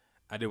 and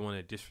I didn't want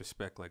to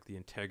disrespect, like, the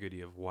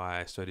integrity of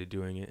why I started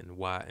doing it and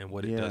what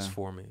it does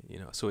for me. You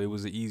know, so it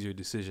was an easier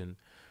decision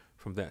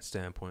from that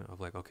standpoint of,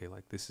 like, okay,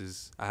 like,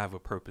 I have a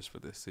purpose for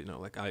this, you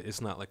know, like,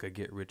 it's not like a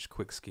get rich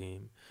quick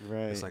scheme.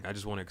 Right. It's like, I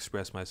just want to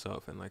express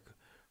myself, and, like,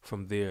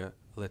 from there,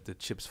 let the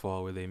chips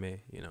fall where they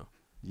may, you know.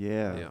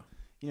 Yeah.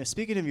 You know,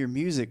 speaking of your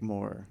music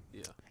more,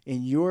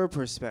 in your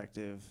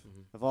perspective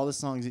of all the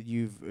songs that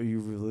you've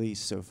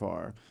released so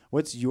far,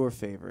 what's your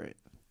favorite?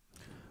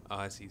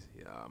 Oh, it's easy.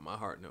 My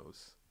Heart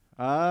Knows.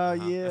 Oh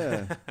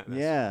yeah, That's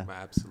yeah. my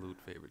absolute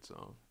favorite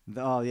song.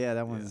 Oh yeah, that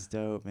Yeah. one's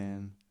dope,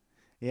 man.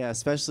 Yeah,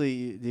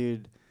 especially,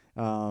 dude.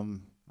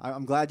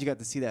 I'm glad you got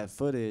to see that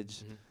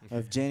footage Hmm.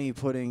 of Jenny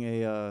putting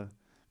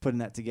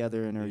that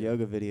together in her Yeah,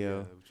 yoga yeah,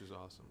 video. which is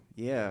awesome.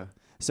 Yeah. Yeah.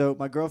 So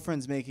my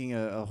girlfriend's making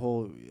a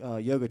whole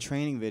yoga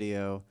training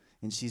video,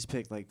 and she's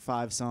picked like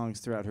 5 songs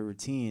throughout her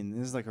routine.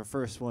 This is like her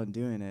first one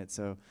doing it,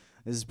 so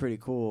this is pretty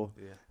cool.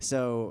 Yeah.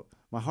 So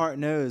My Heart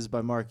Knows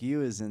by Mark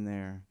Yu is in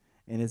there,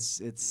 and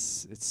it's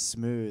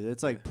smooth.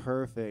 It's Yeah. like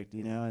perfect,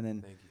 you know. And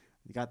then Thank you.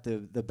 you got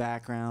the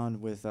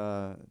background with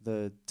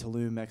the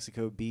Tulum,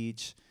 Mexico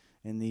beach,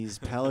 and these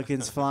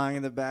pelicans flying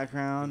in the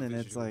background, The and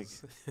it's like,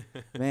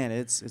 visuals. man,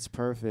 it's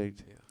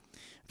perfect. Yeah.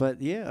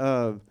 But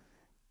yeah,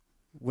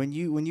 when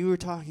you were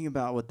talking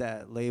about what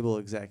that label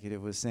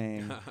executive was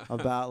saying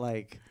about,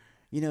 like,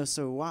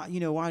 so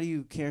why do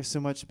you care so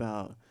much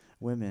about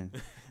women?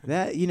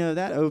 That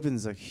that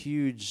opens a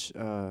huge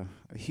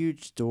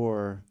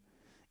door,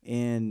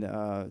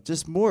 and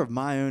just more of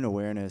my own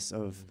awareness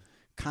of Mhm.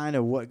 kind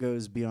of what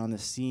goes behind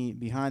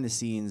the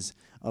scenes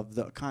of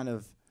the kind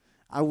of,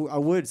 I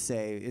would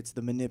say it's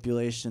the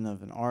manipulation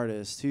of an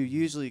artist who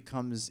usually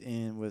comes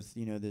in with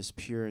this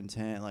pure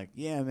intent, like,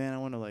 yeah, man, I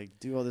want to like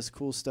do all this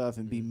cool stuff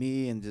and be Mhm.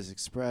 me and just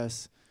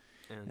express,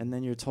 And and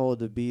then you're told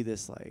to be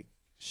this like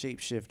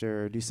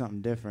shapeshifter or do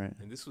something different.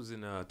 and this was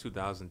in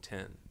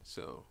 2010,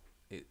 so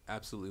it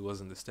absolutely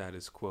wasn't the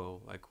status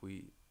quo like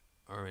we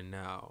are in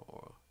now,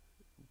 or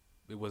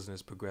it wasn't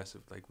as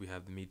progressive. Like we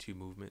have the Me Too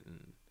movement,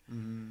 and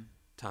Mm-hmm.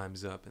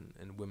 time's up,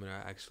 and women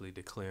are actually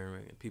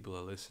declaring, and people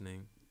are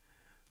listening.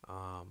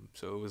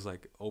 So it was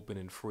like open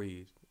and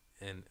free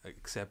and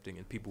accepting,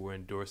 and people were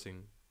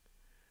endorsing,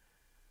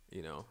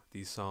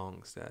 these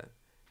songs that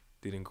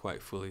didn't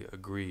quite fully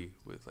agree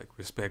with like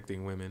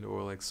respecting women,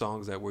 or like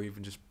songs that were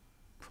even just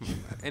from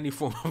any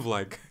form of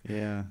like,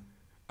 Yeah.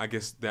 I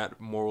guess, that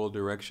moral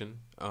direction.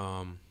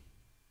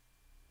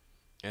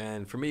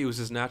 And for me, it was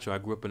just natural. I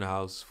grew up in a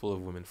house full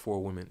of women, 4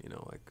 women,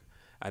 like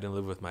I didn't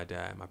live with my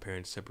dad. My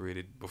parents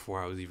separated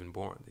before I was even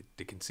born.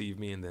 They conceived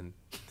me, and then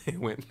they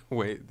went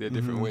their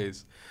different Mm-hmm.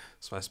 ways.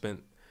 So I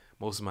spent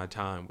most of my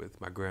time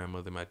with my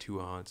grandmother, my 2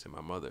 aunts, and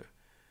my mother.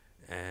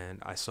 And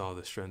I saw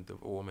the strength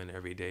of a woman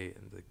every day.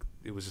 And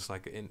it was just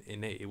like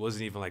innate. It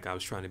wasn't even like I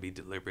was trying to be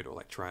deliberate or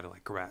like try to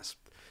like grasp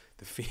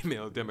the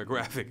female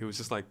demographic. It was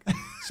just like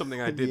something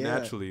I did Yeah.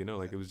 naturally,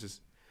 like it was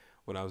just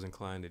what I was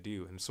inclined to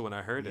do. And so when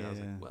I heard it, I was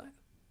like, Yeah. what?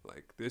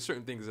 Like there's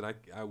certain things that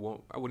I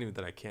wouldn't even,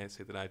 that I can't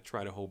say, that I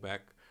try to hold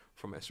back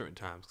from at certain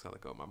times, because I'm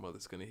like, oh, my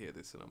mother's gonna hear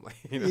this, and I'm like,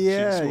 she's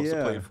Yeah, supposed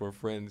to play yeah. it for a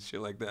friend,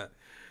 shit like that.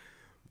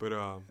 But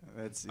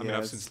That's I mean, yeah.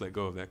 I've It's since let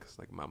go of that, because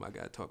like, mom, I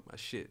gotta talk my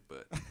shit,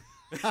 but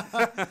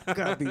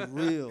gotta be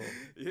real.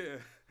 yeah,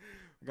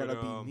 Gotta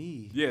but, be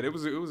me. yeah, it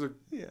was a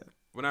Yeah.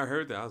 when I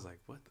heard that, I was like,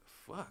 what the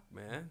fuck,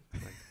 man,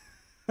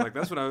 like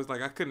that's what I was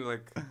like, I couldn't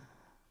like.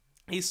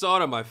 He saw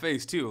it on my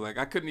face too, like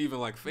I couldn't even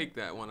like fake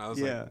that one. I was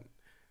Yeah. like,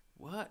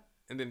 what?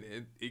 And then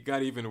it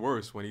got even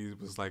worse when he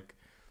was like,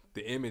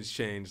 the image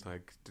changed,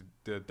 like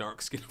the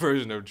dark skinned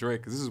version of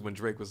Drake. 'Cause this is when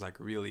Drake was like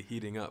really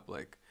heating up,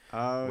 like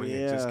Oh when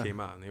it just yeah. came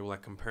out, and they were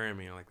like comparing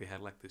me, and like they had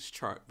like this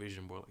chart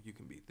vision board, like you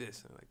can be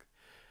this, and like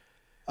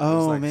it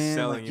was Oh like man,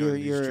 selling like you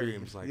in you're these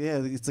dreams, like, yeah,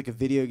 it's like a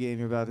video game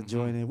you're about to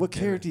join in. What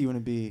character you want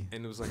to be?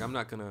 and it was like, I'm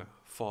not gonna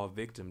fall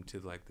victim to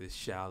like this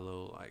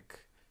shallow, like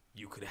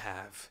you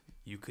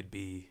could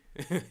be,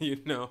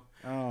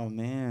 Oh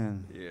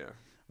man. Yeah.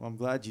 Well, I'm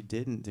glad you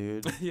didn't,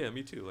 dude. Yeah,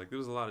 me too. Like there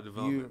was a lot of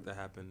development that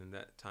happened in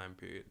that time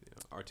period,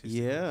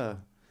 artistically. Yeah.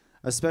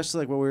 Especially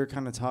like what we were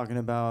kind of talking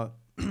about,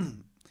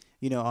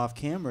 off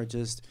camera,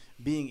 just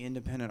being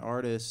independent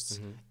artists,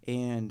 Mm-hmm.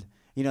 and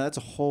that's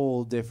a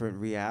whole different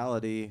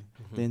reality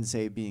Mm-hmm. than,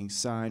 say, being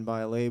signed by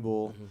a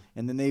label, Mm-hmm.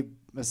 and then they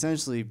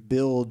essentially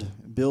build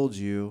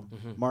you,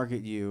 Mm-hmm.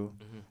 market you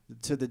Mm-hmm.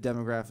 to the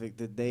demographic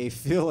that they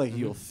feel like Mhm.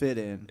 you'll fit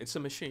in. It's a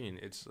machine.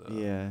 It's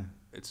Yeah.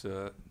 it's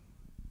a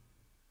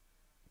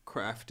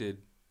crafted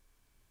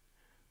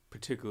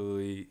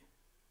particularly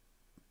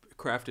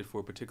crafted for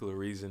a particular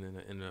reason,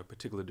 in a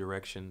particular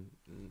direction,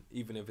 and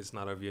even if it's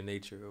not of your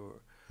nature or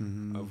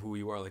Mhm. of who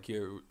you are, like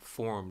you're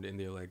formed in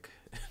their like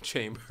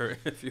chamber,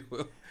 if you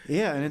will.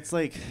 Yeah, and it's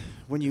like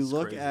when you It's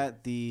look crazy.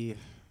 at the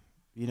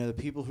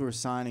people who are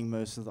signing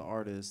most of the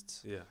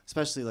artists, Yeah,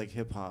 especially like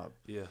hip hop,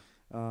 yeah,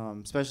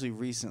 especially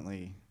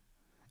recently,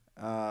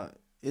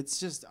 it's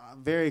just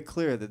very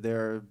clear that there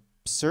are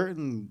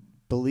certain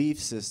belief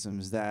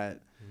systems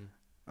that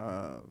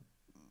Mhm.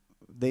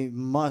 they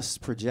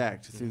must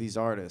project through Mhm. these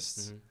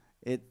artists. Mhm.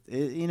 It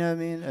you know what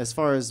I mean? As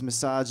far as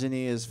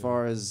misogyny, as Yeah.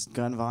 far as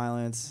gun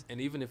violence. And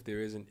even if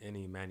there isn't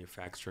any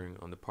manufacturing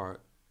on the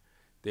part,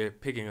 they're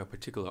picking a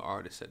particular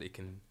artist that they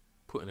can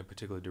put in a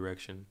particular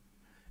direction.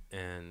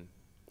 And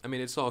I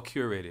mean, it's all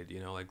curated,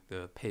 like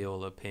the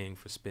payola paying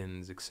for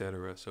spins,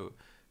 etc. So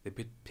they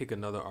pick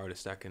another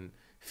artist that can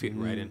fit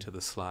right Mhm. into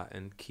the slot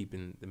and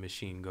keeping the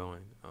machine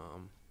going.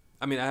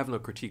 I mean, I have no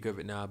critique of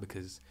it now,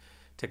 because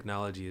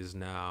technology is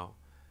now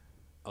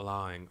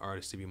allowing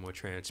artists to be more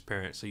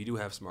transparent. So you do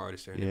have some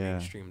artists that are in the Yeah.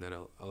 mainstream that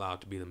are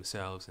allowed to be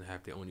themselves and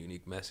have their own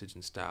unique message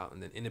and style,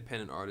 and then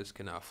independent artists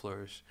can now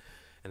flourish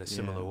in a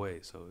similar Yeah. way.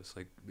 So it's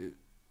like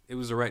it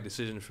was the right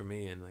decision for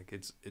me, and like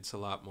it's a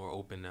lot more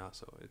open now.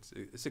 So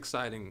it's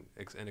exciting,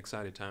 an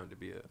exciting time to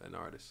be an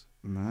artist.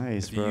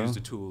 Nice, If you bro. use the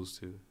tools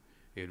to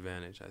your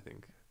advantage, I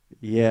think.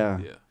 Yeah.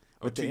 Yeah.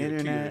 Or With to the your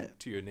internet.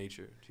 to your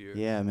nature, to your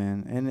Yeah,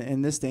 man. And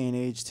in this day and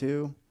age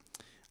too,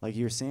 like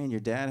you were saying,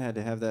 your dad had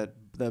to have that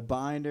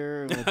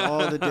binder with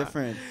all the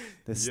different,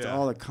 Yeah.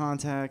 all the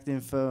contact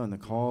info and the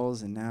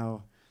calls, and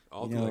now,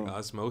 all you the like know,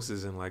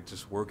 osmosis and like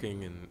just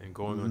working and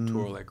going on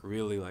tour, like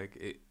really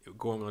like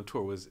going on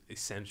tour was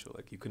essential.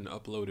 Like you couldn't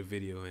upload a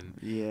video and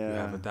you have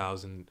yeah.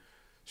 1,000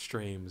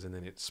 streams and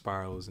then it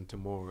spirals into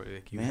more.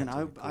 Like you Man, had to,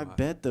 like, go I out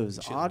bet those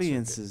and shit on circuit.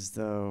 audiences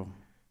though.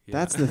 Yeah.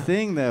 That's the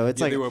thing though. It's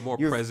yeah, like they were more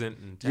you're present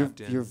and you're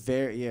tapped in. you're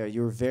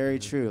very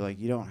Mhm. true. Like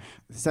you don't.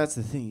 That's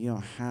the thing. You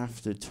don't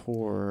have to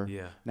tour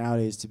Yeah.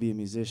 nowadays to be a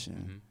musician.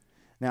 hmm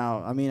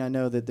Now, I mean, I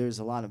know that there's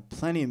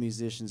plenty of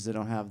musicians that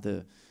don't have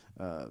the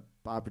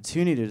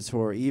opportunity to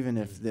tour, even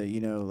if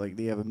like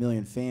they have a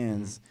million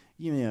fans.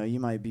 You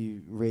might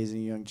be raising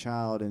a young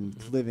child and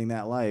living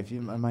that life.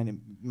 It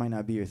might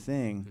not be your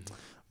thing.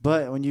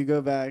 But when you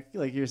go back,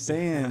 like you're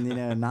saying,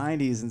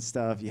 90s and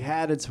stuff, you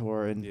had a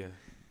tour, and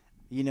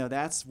Yeah.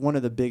 that's one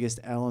of the biggest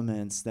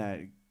elements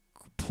that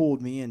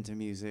pulled me into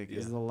music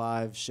is Yeah. the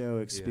live show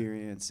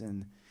experience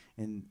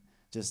and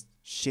just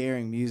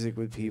sharing music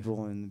with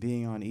people and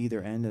being on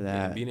either end of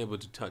Yeah, that. being able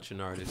to touch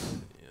an artist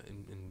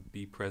and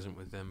be present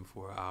with them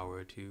for an hour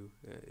or two,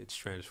 it's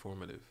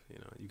transformative.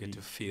 You get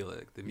to feel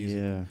like the music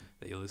Yeah.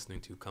 that you're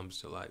listening to comes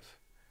to life.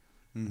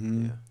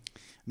 Mm-hmm. Yeah.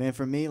 Man,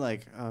 for me,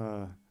 like,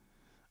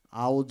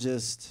 I will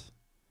just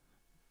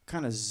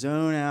kind of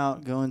zone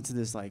out, go into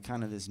this, like,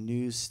 kind of this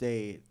new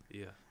state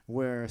Yeah.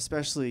 where,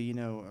 especially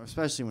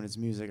when it's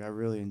music, I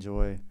really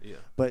enjoy. Yeah.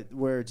 But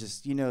where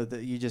just,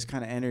 that you just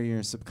kind of enter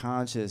your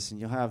subconscious and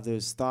you'll have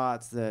those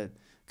thoughts that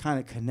kind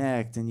of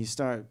connect and you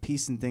start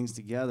piecing things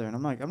together. And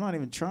I'm like, I'm not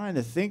even trying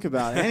to think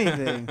about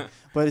anything,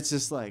 but it's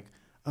just like,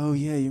 oh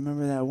yeah, you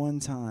remember that one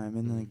time,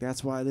 and like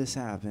that's why this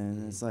happened.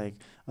 And it's like,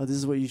 oh, this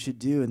is what you should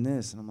do in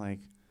this, and I'm like,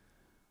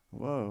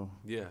 whoa.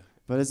 Yeah.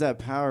 But it's that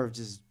power of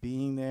just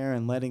being there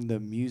and letting the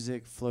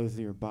music flow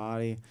through your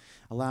body,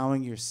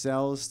 allowing your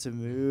cells to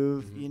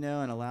move,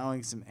 and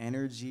allowing some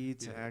energy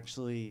to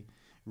actually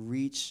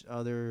reach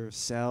other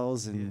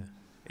cells. And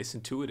it's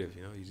intuitive,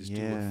 you just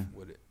do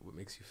what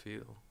makes you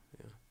feel.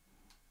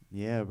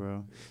 Yeah,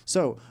 bro.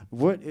 So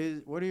what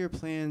are your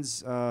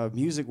plans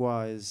music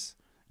wise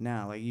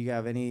now? Like, you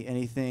have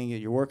anything that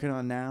you're working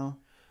on now?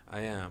 I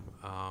am.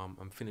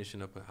 I'm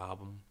finishing up an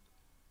album.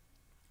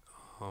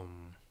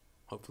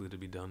 Hopefully to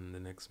be done in the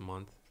next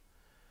month.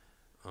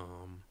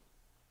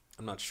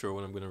 I'm not sure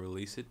when I'm going to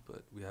release it,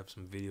 but we have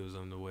some videos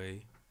on the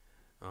way.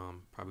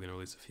 Probably going to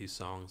release a few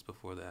songs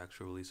before the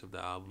actual release of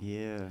the album.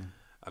 Yeah.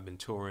 I've been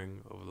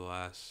touring over the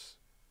last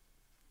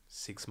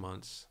 6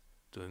 months,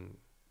 doing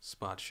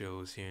spot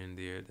shows here and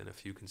there, then a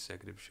few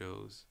consecutive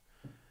shows.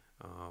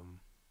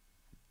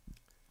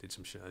 Did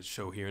some a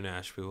show here in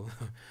Nashville.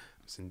 I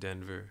was in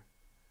Denver.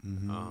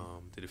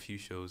 Did a few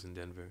shows in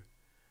Denver.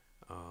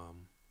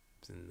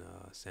 Was in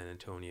San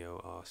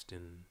Antonio,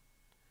 Austin.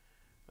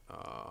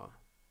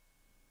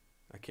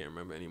 I can't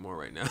remember any more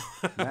right now.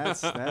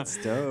 That's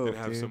dope. I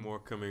have dude. some more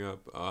coming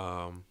up.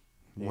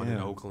 One in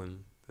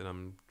Oakland that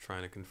I'm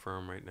trying to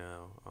confirm right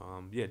now.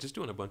 Just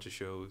doing a bunch of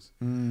shows.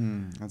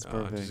 That's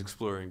perfect. Just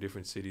exploring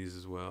different cities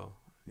as well.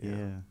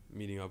 Yeah.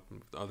 Meeting up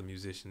with other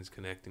musicians,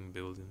 connecting,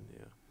 building.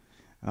 Yeah.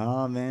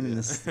 Oh man, in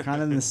this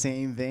kind of in the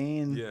same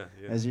vein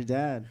as your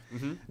dad.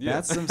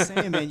 That's what I'm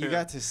saying, man. You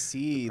got to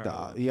see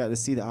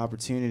the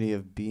opportunity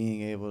of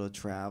being able to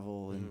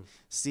travel and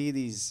see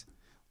these,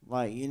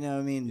 like,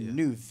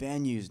 new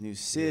venues, new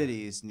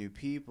cities, new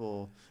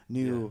people,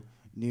 new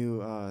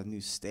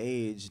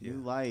stage, new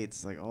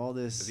lights, like all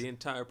this. The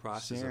entire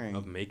process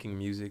of making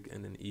music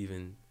and then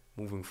even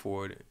moving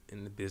forward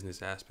in the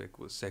business aspect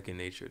was second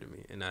nature to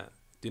me, and I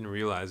didn't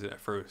realize it at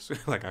first.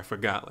 Like, I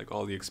forgot like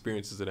all the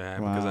experiences that I had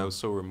because I was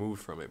so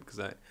removed from it, because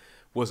I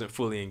wasn't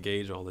fully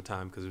engaged all the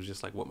time, because it was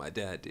just like what my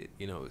dad did.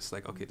 It's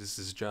like, okay, this is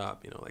his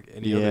job, like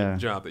any other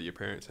job that your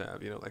parents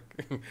have,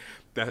 like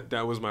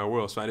that was my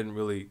world. So I didn't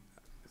really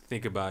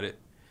think about it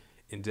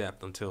in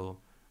depth until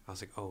I was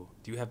like, oh,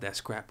 do you have that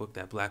scrapbook,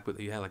 that black book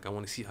that you had? Like, I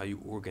want to see how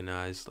you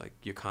organize like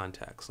your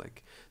contacts,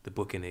 like the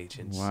booking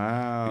agents,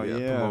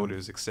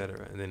 promoters,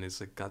 etc. And then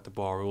it's like got the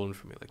ball rolling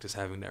for me, like just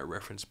having that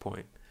reference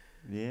point.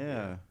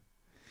 Yeah.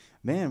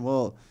 Man,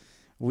 well,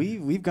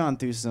 we've gone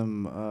through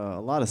some a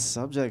lot of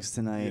subjects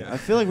tonight. I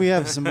feel like we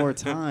have some more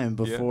time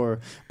before,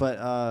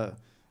 but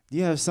do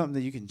you have something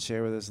that you can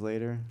share with us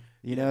later?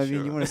 You know what I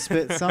mean? You want to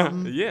spit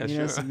something?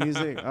 Sure. Some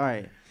music? All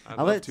right.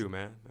 I'll love to,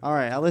 man. All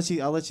right, I'll let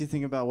you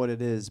think about what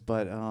it is,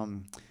 but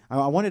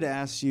I wanted to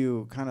ask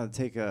you, kind of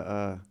take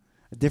a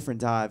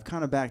different dive,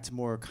 kind of back to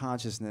more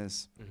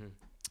consciousness.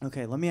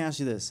 Okay, let me ask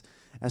you this.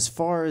 As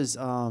far as,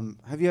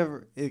 have you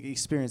ever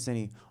experienced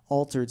any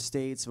altered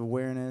states of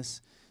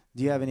awareness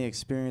Do you have any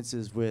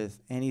experiences with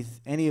any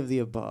of the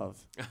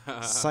above?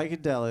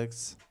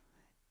 Psychedelics,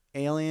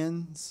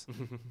 aliens,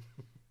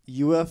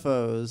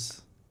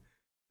 UFOs,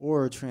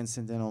 or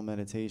transcendental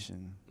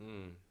meditation?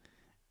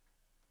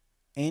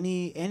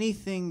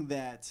 Anything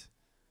that,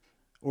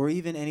 or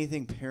even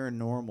anything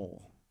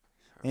paranormal?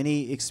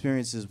 Any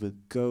experiences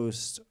with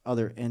ghosts,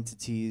 other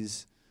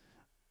entities?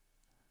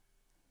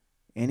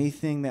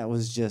 Anything that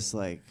was just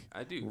like,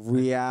 I do.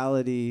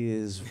 reality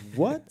is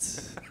what?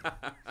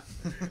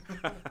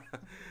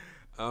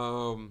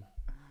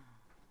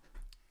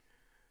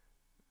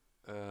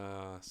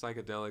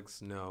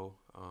 Psychedelics, no.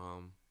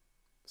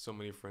 So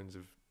many friends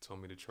have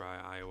told me to try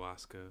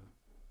ayahuasca,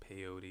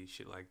 peyote,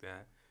 shit like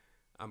that.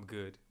 I'm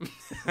good.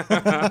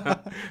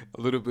 A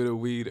little bit of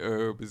weed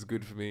herb is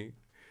good for me,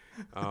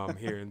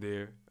 here and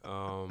there.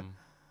 I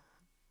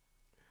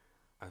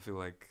feel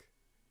like,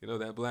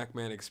 that black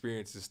man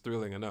experience is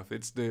thrilling enough.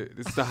 It's the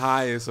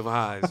highest of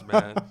highs,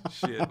 man.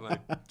 Shit, like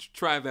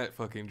try that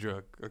fucking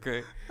drug,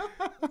 okay?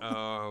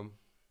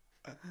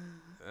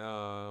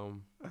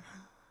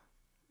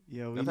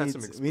 Yo,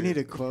 we need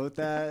to quote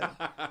that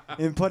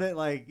and put it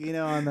like,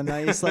 on the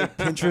nice like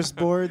Pinterest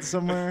board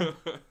somewhere.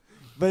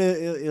 But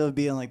it'll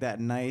be in like that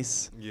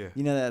nice,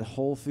 that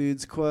Whole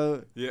Foods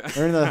quote,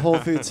 or in the Whole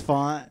Foods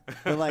font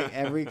that like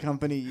every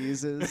company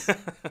uses.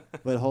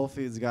 But Whole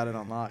Foods got it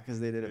on lock because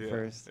they did it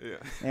first. Yeah.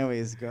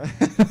 Anyways, go.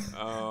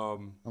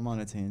 I'm on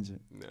a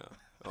tangent. Yeah,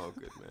 all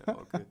good, man,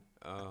 all good.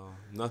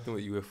 Nothing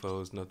with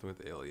UFOs, nothing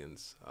with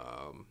aliens.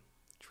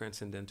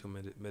 Transcendental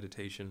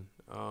meditation.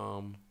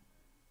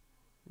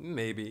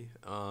 Maybe.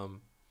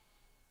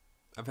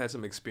 I've had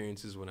some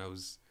experiences when I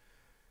was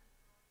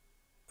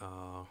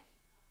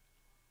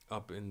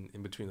up in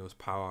between those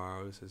power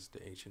hours, as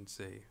the ancients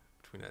say,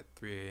 between that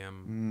 3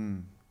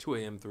 a.m., 2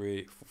 a.m.,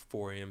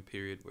 4 a.m.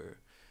 period where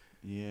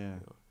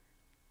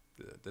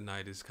the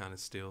night is kind of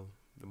still,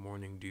 the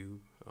morning dew.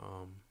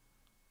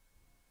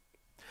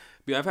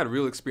 But I've had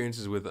real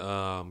experiences with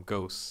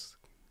ghosts,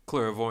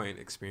 clairvoyant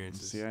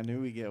experiences. See, I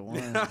knew we'd get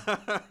one.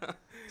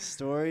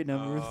 Story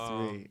number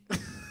 3.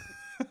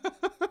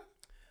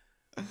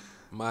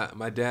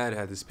 My dad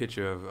had this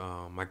picture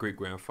of my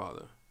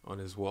great-grandfather on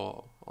his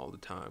wall all the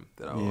time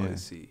that I would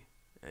always see,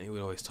 and he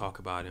would always talk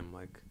about him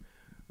like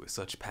with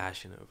such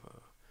passion of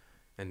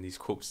and these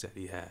quotes that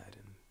he had,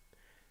 and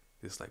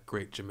this like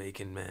great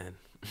Jamaican man.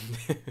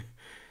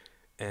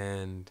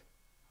 And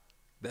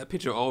that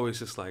picture always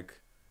just like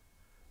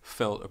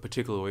felt a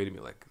particular way to me,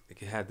 like it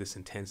had this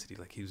intensity,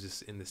 like he was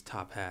just in this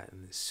top hat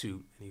and this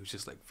suit, and he was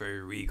just like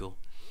very regal.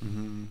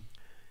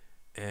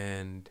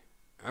 And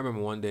I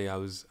remember one day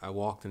I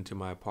walked into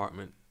my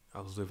apartment. I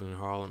was living in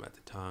Harlem at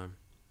the time,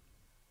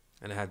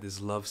 and I had this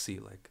love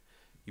seat. Like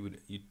you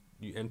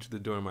enter the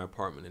door of my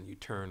apartment and you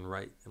turn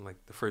right, and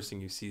like the first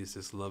thing you see is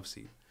this love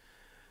seat.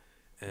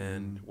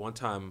 And one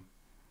time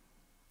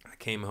I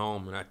came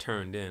home and I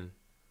turned in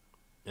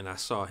and I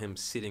saw him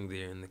sitting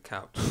there in the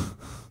couch,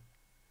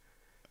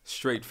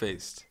 straight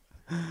faced.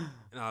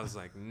 And I was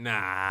like,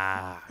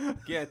 nah,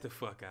 get the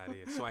fuck out of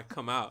here. So I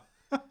come out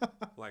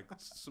like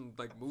some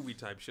like movie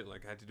type shit,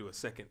 like I had to do a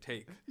second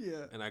take.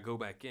 Yeah. And I go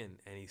back in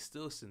and he's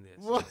still sitting there.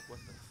 So like, what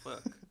the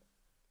fuck?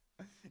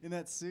 In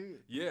that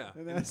suit? Yeah.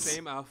 In the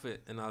same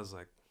outfit. And I was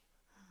like,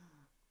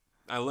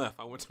 I left.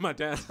 I went to my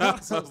dad's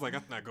house. I was like,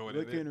 I'm not going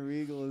in there. Looking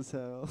regal as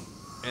hell.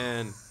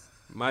 And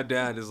my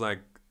dad is like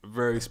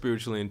very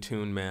spiritually in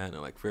tune, man,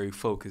 and like very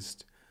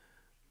focused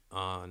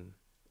on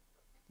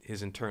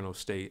his internal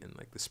state and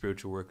like the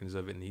spiritual workings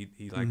of it. And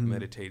he like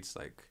meditates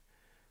like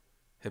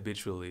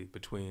habitually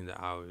between the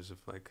hours of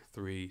like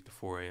 3 to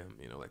 4 a.m.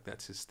 Like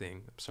that's his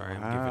thing. I'm sorry,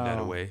 I'm giving that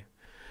away.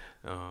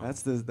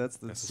 That's the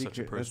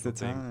secret. That's the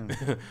time.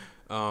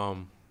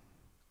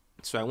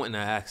 So I went and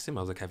I asked him,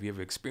 I was like, have you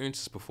ever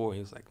experienced this before? He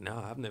was like, no,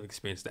 I've never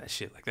experienced that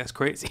shit. Like, that's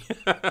crazy.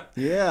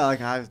 Yeah,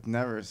 like I've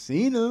never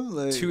seen him.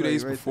 Like, 2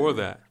 days before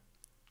that,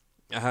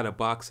 I had a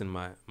box in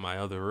my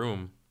other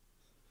room.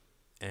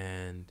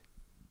 And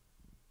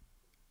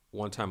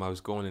one time I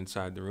was going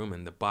inside the room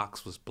and the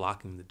box was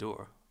blocking the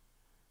door.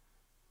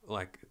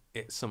 Like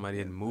somebody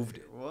had moved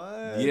it.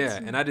 What? Yeah,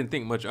 and I didn't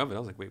think much of it. I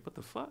was like, wait, what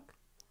the fuck?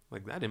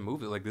 Like, I didn't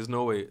move it. Like, there's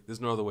no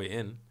other way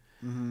in.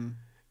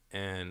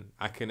 And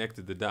I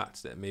connected the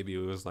dots that maybe it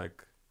was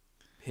like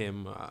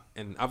him.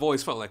 And I've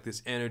always felt like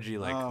this energy,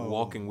 like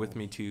walking with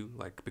me too.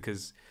 Like,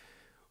 because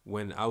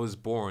when I was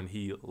born,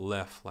 he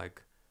left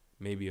like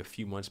maybe a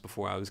few months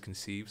before I was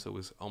conceived. So it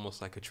was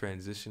almost like a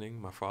transitioning.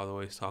 My father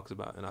always talks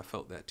about, and I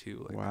felt that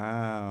too. Like,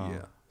 wow.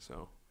 Yeah.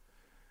 So,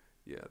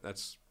 yeah,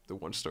 that's the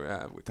one story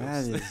I have with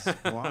that this. Is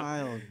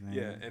wild, man.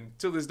 Yeah, and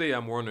till this day,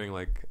 I'm wondering,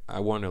 like,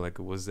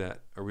 was that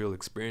a real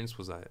experience?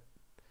 Was I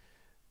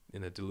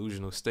in a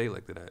delusional state?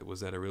 Like, was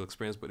that a real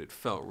experience? But it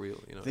felt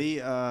real,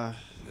 the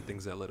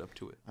things that led up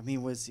to it. I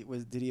mean,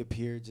 did he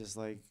appear just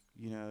like,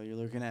 you're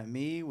looking at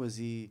me? Was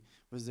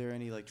there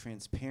any like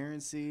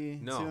transparency?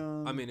 No, to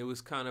him? I mean, it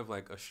was kind of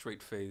like a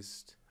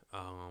straight-faced,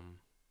 I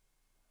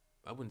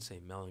wouldn't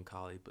say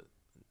melancholy, but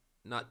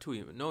not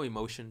too no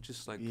emotion,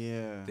 just like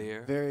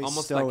there, very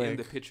almost stoic. like in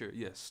the picture.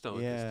 Yes,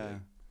 stoic. Yeah.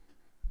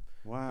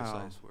 Wow.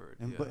 precise word.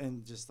 And Yeah. but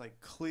and just like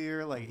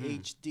clear, like Mhm.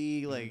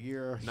 HD, like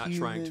you're a Not human.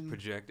 trying to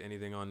project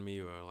anything on me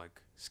or like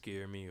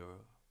scare me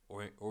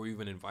or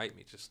even invite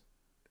me. Just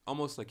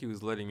almost like he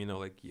was letting me know,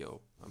 like,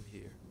 yo, I'm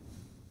here.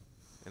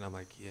 And I'm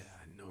like, yeah,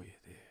 I know you're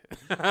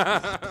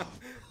there.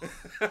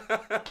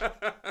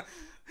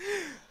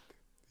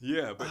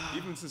 Yeah, but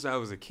even since I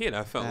was a kid,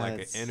 I felt like an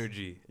That's-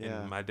 energy,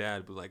 yeah. and my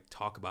dad would like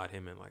talk about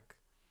him and like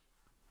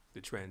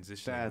the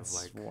transition of That's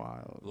like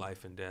wild.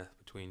 life and death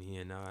between he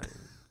and I. And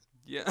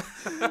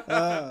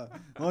yeah.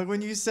 Like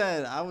when you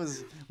said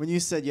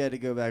you had to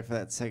go back for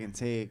that second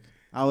take,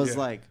 I was Yeah.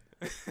 like,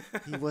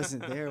 he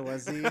wasn't there,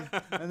 was he?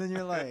 And then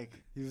you're like,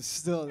 he was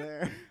still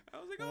there. I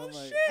was like, And oh I'm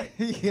like,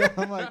 shit. yeah,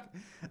 I'm like,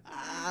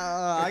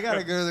 I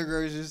gotta go to the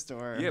grocery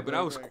store. Yeah, but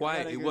I was Like,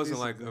 quiet. gotta It go wasn't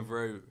do like a something.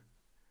 very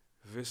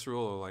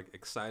visceral or like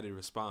excited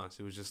response.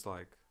 It was just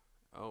like,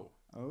 oh.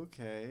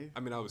 Okay. I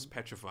mean, I was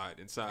petrified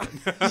inside,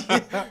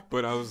 Yeah.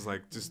 but I was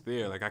like just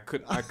there. Like I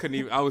couldn't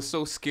even. I was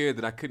so scared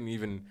that I couldn't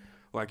even,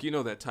 like, you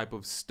know, that type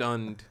of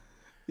stunned,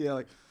 Yeah,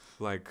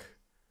 like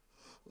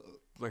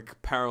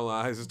like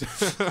paralyzed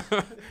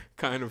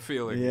kind of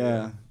feeling.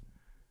 yeah.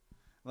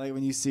 Like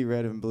when you see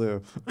red and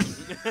blue.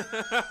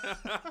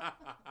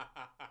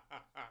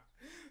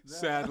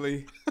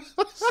 Sadly,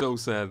 so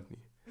sadly.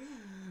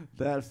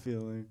 That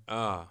feeling.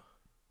 Yeah.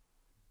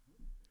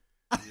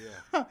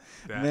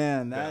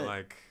 Man, that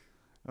like.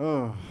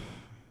 oh.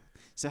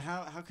 So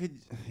how could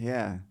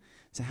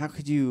So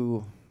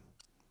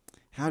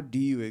how do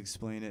you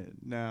explain it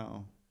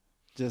now?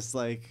 Just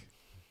like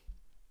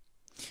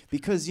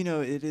because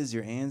it is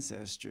your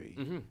ancestry.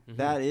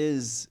 That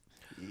is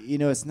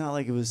it's not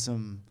like it was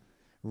some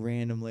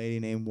random lady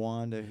named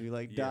Wanda who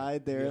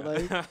died there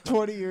like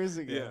 20 years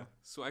ago. Yeah.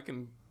 So I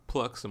can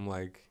pluck some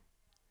like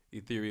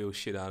ethereal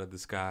shit out of the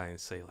sky and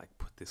say like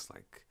put this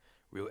like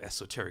real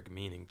esoteric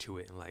meaning to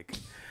it and like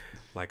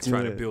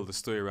try to build a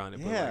story around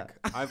it. Yeah.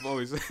 But like I've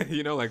always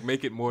like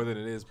make it more than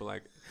it is. But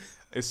like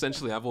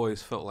essentially I've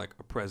always felt like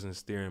a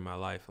presence there in my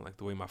life and like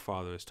the way my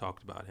father has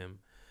talked about him.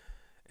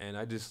 And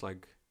I just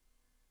like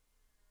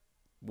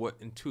what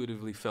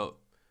intuitively felt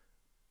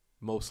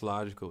most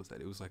logical is that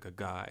it was like a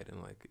guide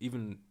and like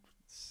even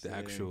the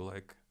actual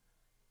like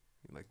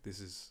this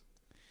is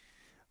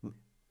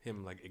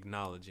him like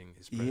acknowledging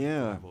his presence.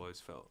 Yeah. I've always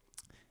felt.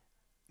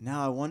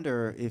 Now I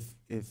wonder if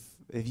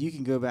you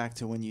can go back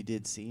to when you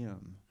did see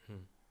him.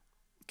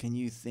 Can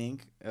you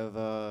think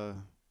of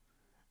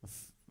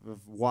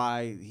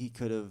why he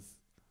could have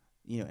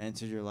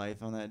entered your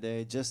life on that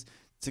day, just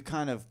to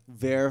kind of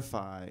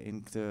verify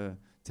and to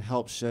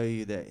help show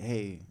you that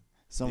hey,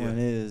 someone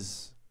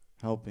is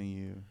helping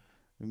you.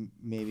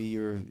 Maybe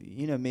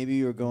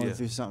you were going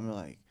through something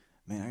like,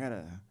 man, I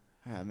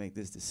gotta make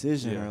this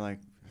decision, or like,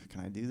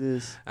 can I do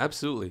this?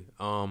 Absolutely.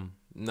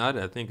 Now that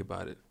I think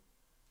about it,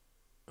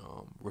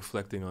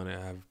 reflecting on it,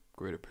 I have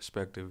greater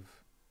perspective.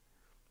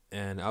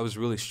 And I was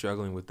really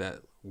struggling with that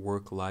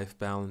work-life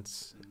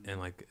balance and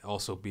like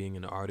also being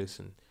an artist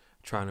and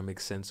trying to make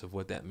sense of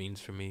what that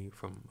means for me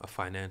from a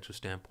financial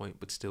standpoint,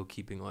 but still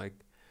keeping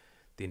like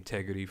the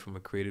integrity from a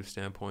creative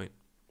standpoint.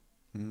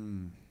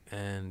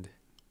 And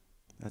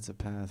that's a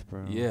path,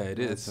 bro. Yeah, it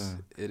is.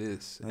 It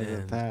is. That's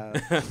a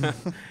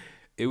path.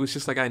 It was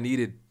just like I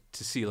needed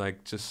to see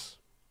like just,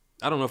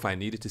 I don't know if I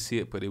needed to see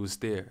it, but it was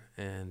there.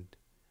 And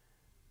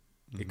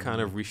it kind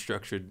of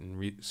restructured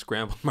and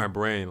scrambled my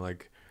brain.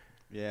 Like,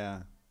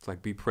 yeah, to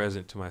like be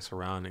present to my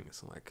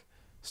surroundings and like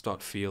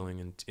start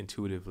feeling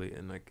intuitively.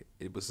 And like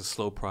it was a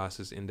slow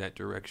process in that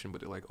direction,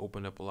 but it like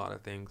opened up a lot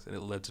of things. And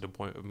it led to the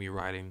point of me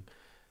writing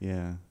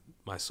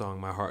my song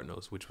My Heart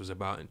Knows, which was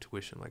about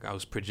intuition. Like I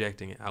was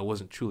projecting it. I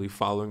wasn't truly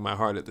following my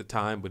heart at the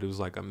time, but it was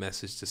like a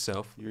message to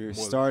self. You're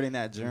starting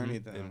that journey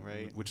though,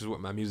 right? Which is what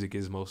my music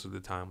is most of the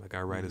time. Like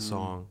I write a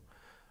song,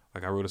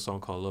 like I wrote a song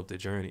called Love the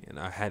Journey, and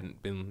I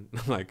hadn't been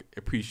like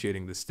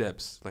appreciating the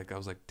steps. Like I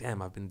was like,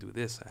 damn, I've been through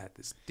this. I had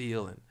this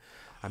deal and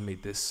I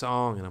made this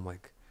song, and I'm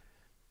like,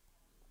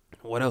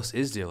 what else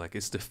is there? Like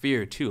it's the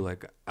fear too.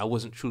 Like I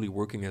wasn't truly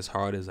working as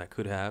hard as I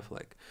could have.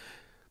 Like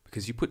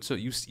because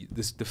you see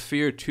this, the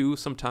fear too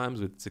sometimes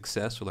with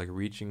success or like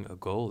reaching a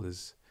goal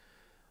is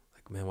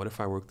like, man, what if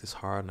I work this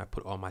hard and I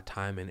put all my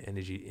time and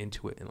energy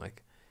into it and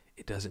like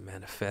it doesn't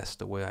manifest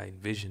the way I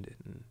envisioned it?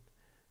 And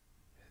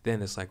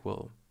then it's like,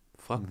 well,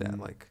 fuck that.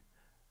 Like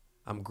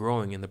I'm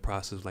growing in the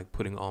process of like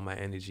putting all my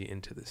energy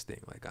into this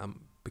thing. Like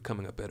I'm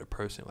becoming a better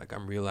person. Like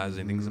I'm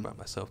realizing things about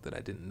myself that I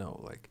didn't know.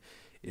 Like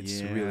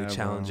it's really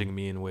challenging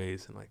me in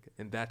ways,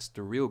 and that's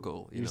the real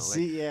goal. You're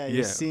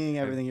seeing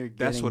everything you're getting.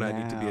 That's what now. I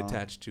need to be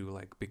attached to.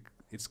 Like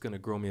it's gonna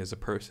grow me as a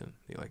person.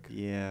 Like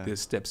there's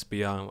steps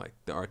beyond like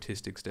the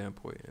artistic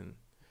standpoint, and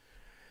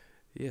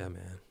yeah,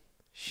 man.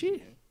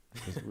 Shit.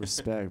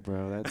 Respect,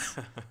 bro.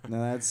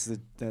 That's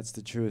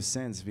the truest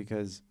sense,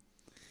 because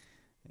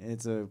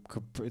it's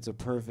a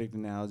perfect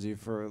analogy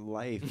for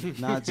life,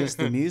 not just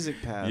the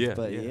music path,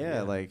 but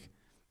like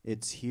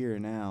it's here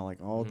now.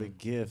 Like all the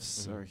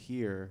gifts are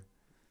here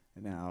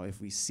now. If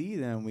we see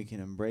them, we can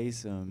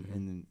embrace them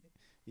and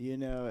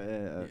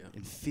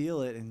and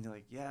feel it and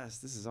like, yes,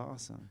 this is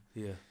awesome.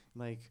 Yeah.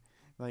 Like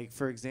like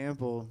for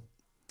example,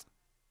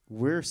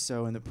 we're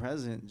so in the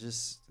present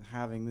just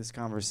having this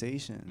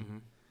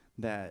conversation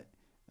that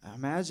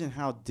imagine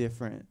how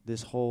different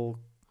this whole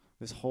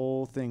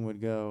thing would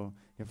go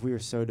if we were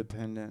so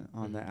dependent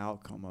on the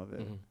outcome of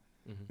it.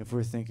 If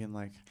we're thinking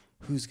like,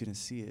 who's gonna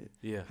see it?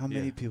 Yeah. How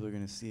many people are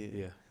gonna see it?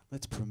 Yeah.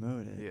 Let's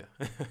promote it.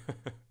 Yeah.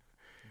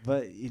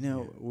 But you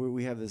know,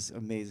 we have this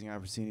amazing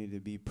opportunity to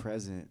be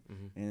present,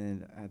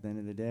 and at the end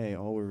of the day,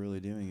 all we're really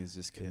doing is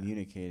just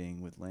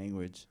communicating with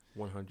language.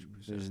 100%.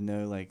 There's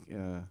no like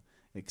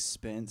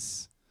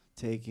expense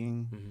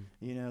taking.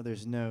 You know,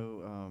 there's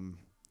no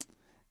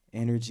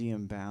energy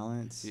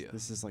imbalance. Yeah.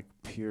 This is like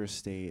pure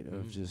state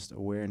of just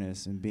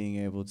awareness and being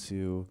able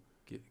to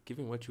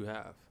giving what you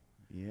have.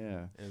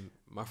 Yeah. And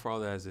my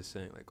father has this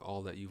saying, like,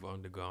 all that you've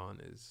undergone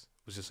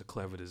was just a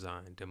clever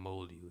design to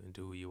mold you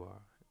into who you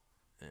are.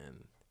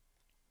 And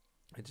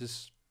it's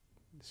just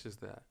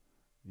that.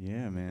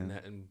 Yeah, man.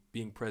 And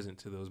being present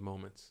to those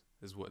moments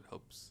is what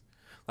helps.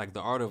 Like the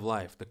art of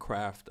life, the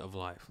craft of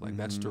life, like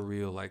that's the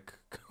real like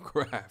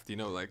craft, you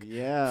know, like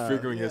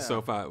figuring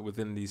yourself out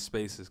within these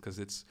spaces, because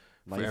it's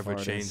forever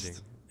changing.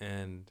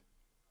 And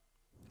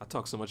I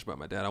talk so much about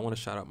my dad. I want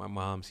to shout out my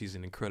mom. She's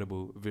an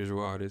incredible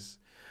visual artist.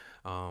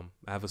 I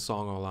have a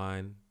song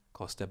online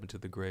called Step Into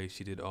the Gray.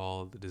 She did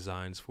all the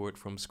designs for it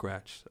from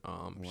scratch.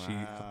 She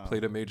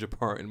played a major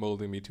part in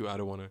molding me too. I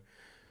don't want to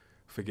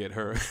forget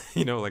her.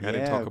 You know, like I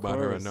didn't talk about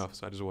her enough,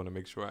 so I just want to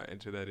make sure I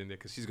enter that in there,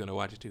 because she's going to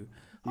watch it too.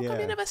 How come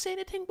you never say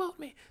anything about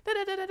me? Da,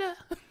 da, da, da, da.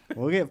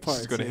 We'll get part 2.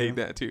 She's going to hate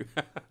that too.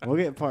 We'll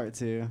get part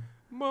 2.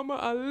 Mama,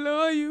 I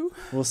love you.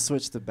 We'll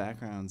switch the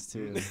backgrounds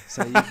too.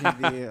 So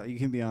you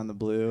can be on the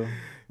blue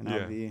and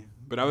I'll be.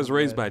 But I was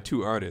raised by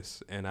 2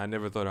 artists, and I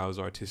never thought I was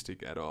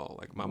artistic at all.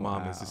 Like my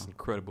mom is this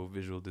incredible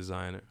visual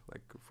designer,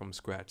 like from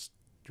scratch,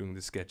 doing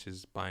the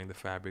sketches, buying the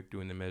fabric,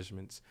 doing the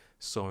measurements,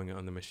 sewing it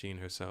on the machine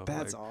herself.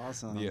 That's like,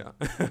 awesome. Yeah.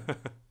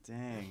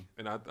 Dang.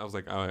 And I was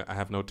like, I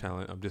have no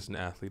talent. I'm just an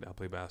athlete. I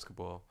play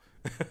basketball.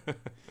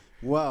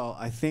 Well,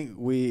 I think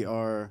we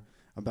are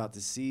about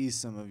to see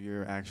some of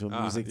your actual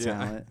music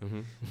talent.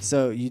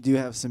 So you do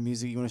have some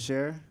music you want to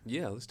share?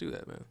 Yeah, let's do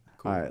that, man.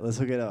 Cool. All right, let's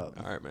hook it up.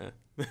 All right, man.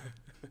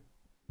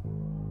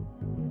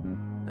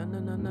 Na na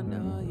na na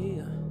na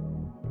yeah.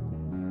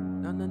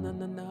 Na na na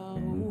na na.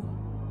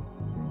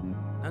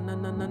 Na na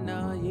na na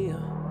na yeah.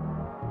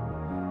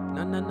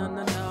 Na na na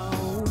na na.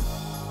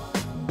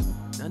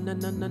 Na na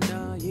na na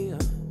na yeah.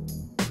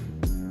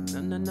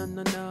 Na na na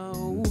na na.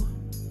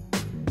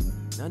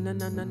 Na na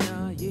na na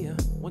na yeah.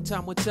 One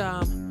time.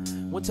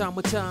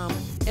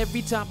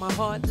 Every time my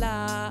heart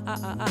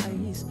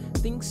lies,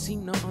 things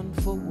seem to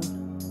unfold.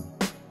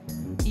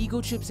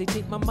 Ego trips, they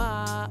take my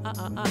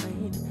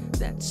mind.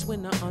 That's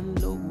when I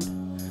unload.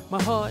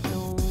 My heart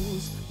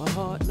knows, my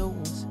heart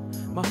knows,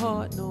 my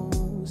heart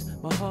knows,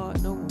 my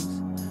heart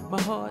knows,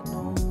 my heart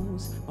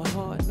knows, my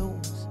heart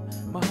knows,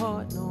 my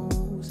heart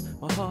knows,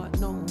 my heart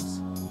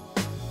knows.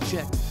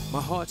 Check,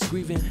 my heart's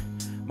grieving,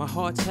 my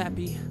heart's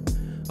happy.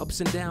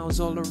 Ups and downs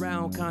all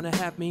around kinda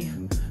have me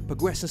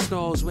progressing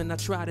stalls when I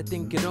try to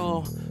think it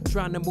all.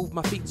 Trying to move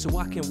my feet so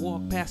I can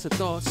walk past the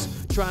thoughts.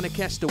 Trying to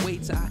catch the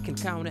weight so I can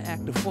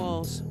counteract the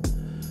falls.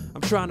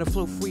 I'm trying to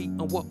flow free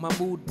on what my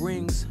mood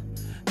brings.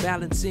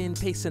 Balancing,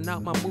 pacing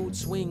out my mood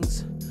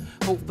swings.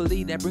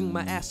 Hopefully that bring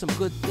my ass some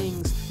good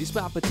things. These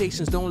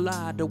palpitations don't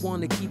lie, don't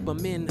wanna keep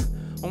them in.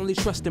 Only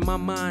trust in my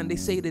mind, they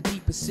say the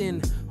deepest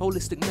sin.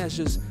 Holistic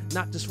measures,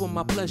 not just for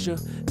my pleasure.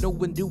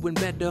 Knowing doing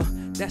better,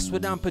 that's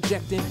what I'm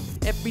projecting.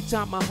 Every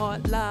time my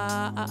heart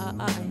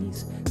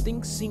lies,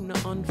 things seem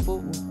to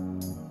unfold.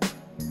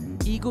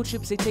 Ego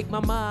trips, they take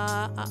my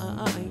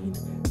mind.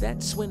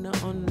 That's when I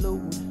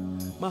unload.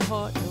 My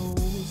heart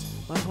knows,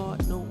 my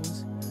heart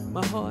knows,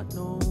 my heart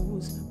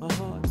knows, my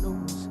heart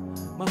knows,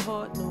 my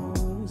heart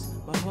knows,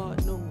 my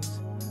heart knows,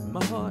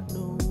 my heart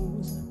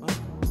knows, my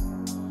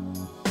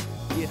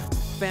yeah.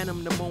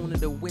 Phantom pneumonia,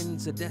 the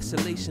winds of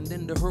desolation.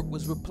 Then the hurt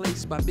was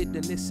replaced by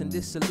bitterness and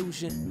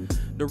disillusion.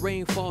 The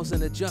rain falls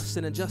and adjusts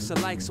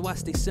alike, so I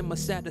stay simmer,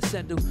 sad to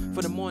settle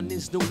for the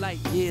morning's new light.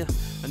 Yeah,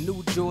 a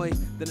new joy,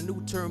 then a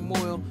new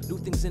turmoil. New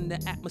things in the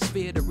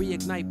atmosphere to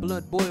reignite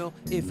blood boil.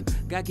 If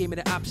God gave me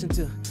the option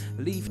to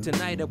leave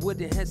tonight, I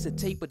wouldn't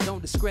hesitate, but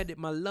don't discredit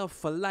my love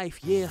for life.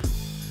 Yeah,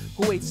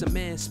 who hates a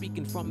man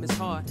speaking from his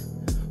heart?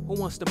 Who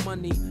wants the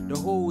money, the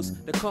hoes,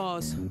 the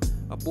cars?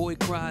 A boy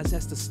cries,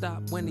 has to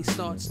stop when he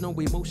starts. No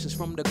emotions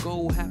from the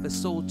goal, have his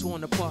soul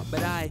torn apart.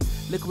 But I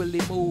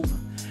liquidly move,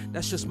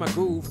 that's just my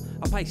groove.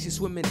 A Pisces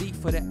swimming deep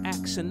for the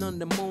action on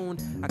the moon.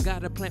 I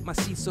gotta plant my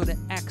seeds so the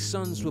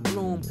actions will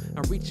bloom.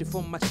 I'm reaching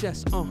for my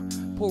chest,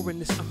 pouring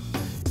this,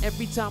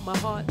 Every time my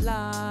heart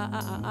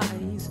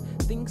lies,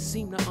 things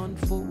seem to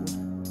unfold.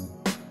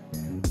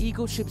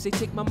 Ego trips, they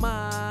take my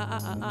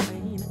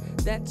mind.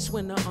 That's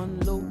when I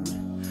unload.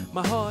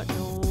 My heart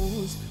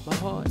knows, my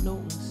heart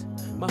knows,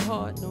 my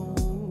heart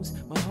knows,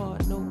 my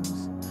heart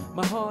knows,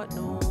 my heart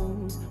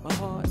knows, my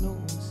heart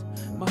knows,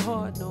 my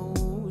heart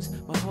knows,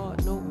 my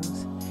heart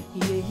knows.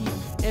 Yeah,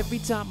 every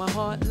time my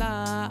heart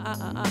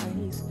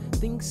lies,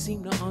 things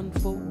seem to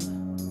unfold.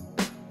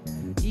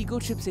 Ego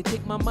trips, they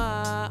take my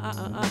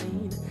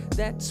mind.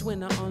 That's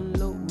when I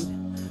unload.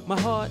 My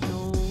heart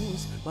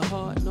knows, my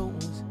heart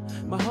knows,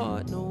 my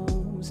heart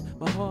knows,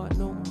 my heart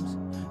knows,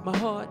 my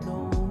heart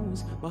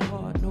knows, my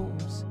heart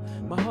knows,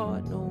 my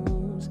heart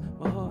knows,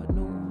 my heart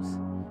knows,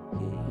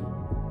 yeah.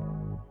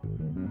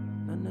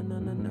 Na na na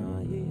na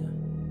na, yeah.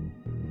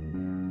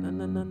 Na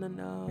na na na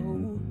na,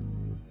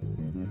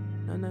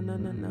 na na na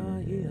na na,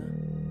 yeah.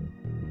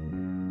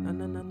 Na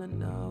na na na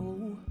na.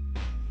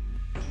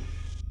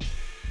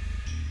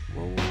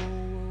 Whoa, whoa,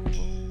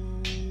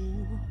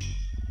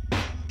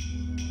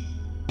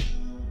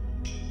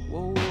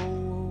 whoa, whoa,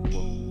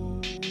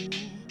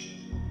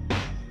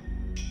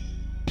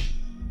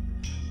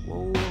 whoa,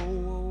 whoa,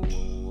 whoa,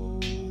 whoa,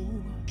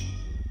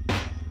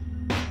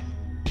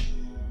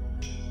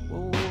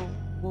 whoa,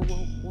 whoa,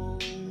 whoa, whoa.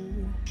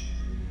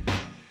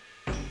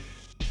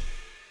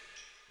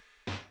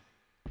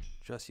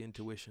 Trust your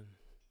intuition.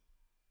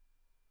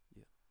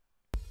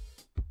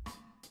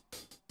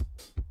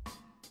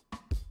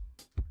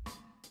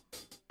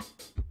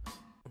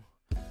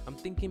 I'm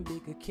thinking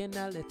bigger, can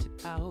I let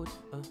it out?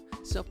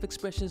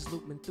 Self-expression's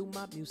looping through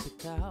my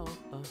music out.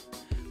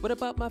 What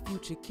about my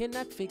future?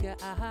 Cannot figure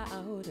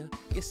out.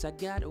 Guess I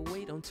gotta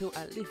wait until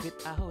I live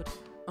it out.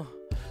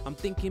 I'm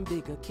thinking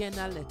bigger, can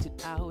I let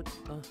it out?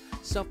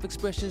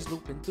 Self-expression's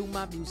looping through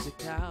my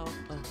music out.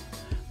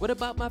 What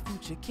about my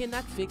future?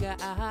 Cannot figure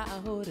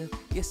out.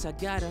 Guess I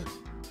gotta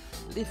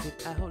live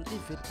it out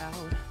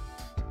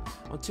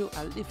until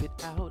I live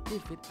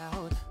it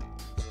out.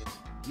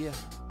 Yeah.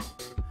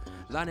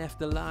 Line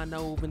after line, I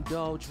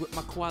overindulge with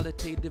my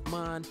qualitative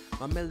mind.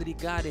 My melody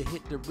gotta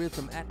hit the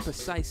rhythm at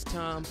precise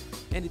time.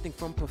 Anything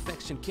from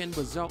perfection can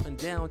result in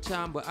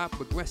downtime. But I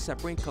progress, I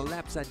bring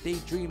collapse, I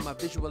daydream, I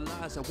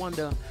visualize. I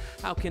wonder,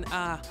 how can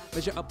I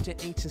measure up to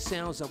ancient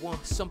sounds? I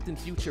want something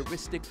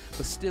futuristic,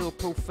 but still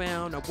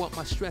profound. I want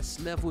my stress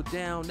level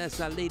down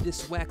as I lay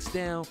this wax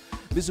down.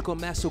 Musical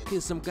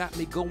masochism got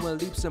me going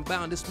leaps and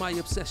bounds. It's my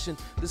obsession.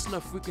 This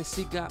love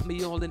frequency got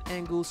me all in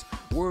angles.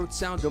 Words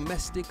sound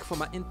domestic for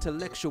my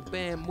intellectual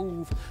band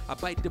move. I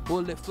bite the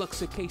bullet,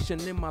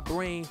 fluxication in my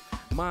brain.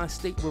 Mind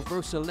state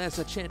reversal as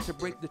I chant to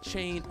break the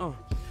chain.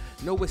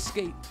 No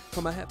escape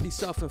from a happy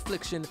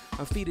self-infliction.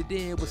 I'm feeded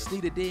in what's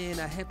needed in.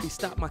 I happy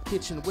stop my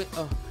kitchen with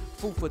a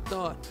food for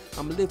thought.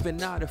 I'm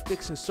living out of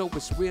fiction, so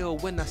it's real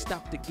when I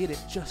stop to get it.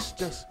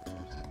 Just.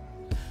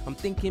 I'm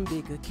thinking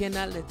bigger, can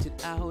I let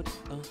it out?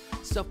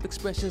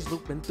 Self-expression's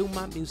looping through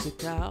my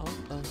music out.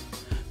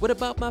 What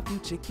about my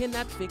future?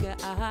 Cannot figure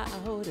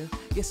out.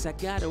 Guess I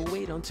gotta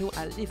wait until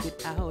I live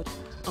it out.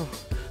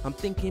 I'm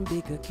thinking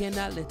bigger, can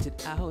I let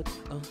it out?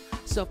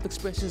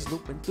 Self-expression's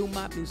looping through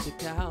my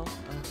music out.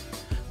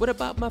 What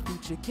about my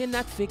future?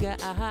 Cannot figure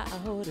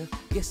out.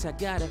 Guess I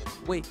gotta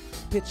wait.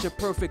 Picture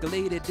perfect,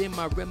 laid it in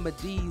my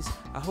remedies.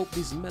 I hope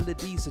these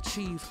melodies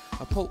achieve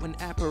a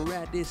potent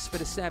apparatus for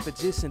the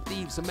savages and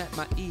thieves. I'm at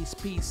my ease,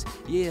 peace,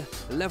 yeah,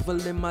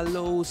 leveling my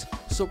lows,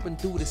 soaring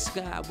through the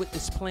sky with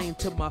this plane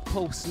to my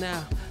post.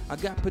 Now I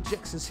got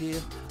projections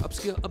here,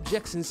 obscure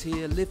objections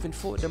here. Living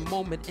for the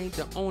moment ain't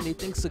the only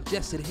thing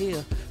suggested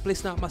here.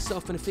 Place not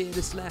myself in fear,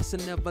 this last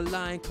and never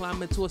lying.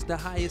 Climbing towards the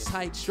highest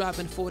height,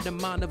 striving for the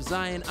Mount of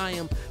Zion. I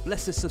am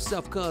blessed of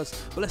self, cause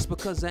blessed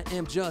because I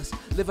am just.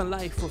 Living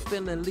life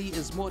fulfillingly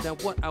is more than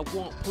what I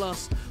want,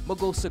 plus my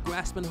goals to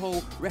grasp and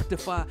hold,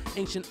 rectify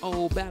ancient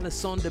old,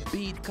 balance on the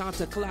beat,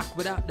 counter clock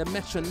without the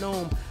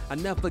metronome. I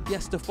never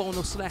guessed the phone,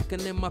 no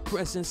slacking in my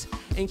presence.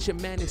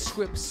 Ancient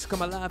manuscripts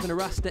come alive in a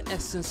roster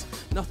essence.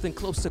 Nothing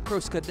close to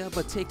curse could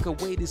ever take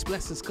away these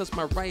blessings, cause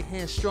my right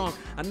hand's strong.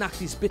 I knock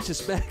these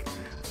bitches back.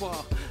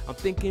 I'm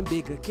thinking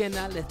bigger, can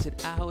I let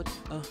it out?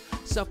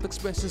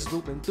 Self-expression's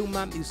looping through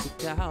my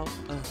music out.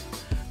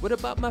 What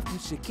about my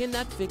future?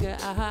 Cannot figure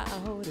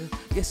out.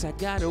 Guess I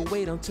gotta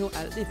wait until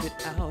I live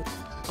it out.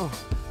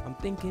 I'm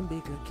thinking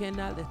bigger, can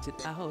I let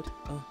it out?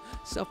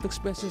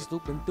 Self-expression's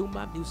looping through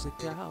my music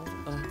out.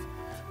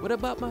 What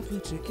about my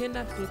future?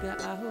 Cannot figure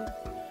out.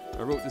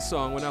 I wrote this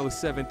song when I was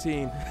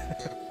 17.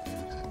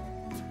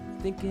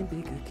 Thinking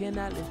bigger, can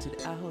I let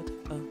it out?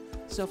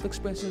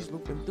 Self-expression's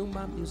looping through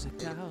my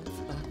music out.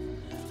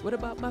 What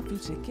about my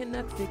future?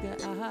 Cannot figure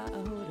out.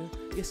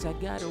 Guess I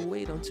gotta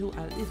wait until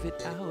I live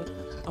it out.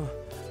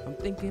 I'm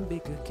thinking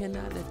bigger, can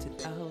I let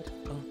it out?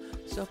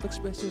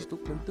 Self-expression's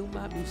looping through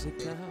my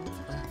music out.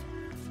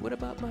 What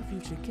about my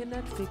future?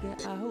 Cannot figure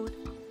out.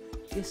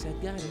 Guess I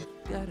gotta,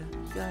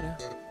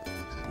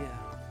 yeah.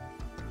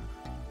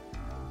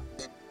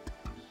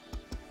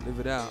 Live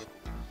it out.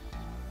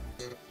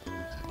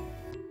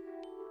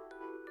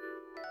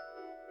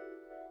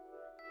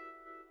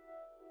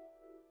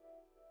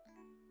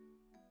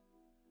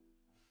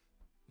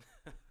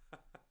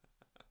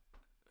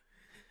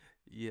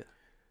 Yeah.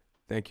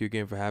 Thank you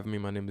again for having me.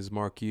 My name is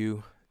Mark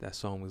Yu. That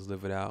song was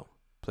Live It Out.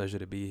 Pleasure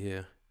to be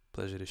here.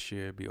 Pleasure to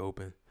share, be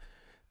open.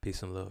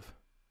 Peace and love.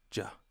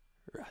 Ja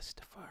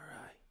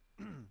Rastafari.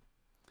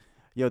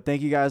 Yo,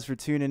 thank you guys for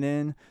tuning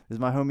in. This is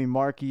my homie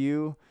Mark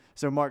Yu.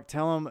 So Mark,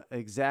 tell them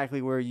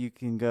exactly where you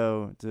can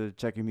go to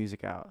check your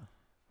music out.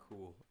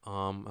 Cool.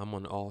 I'm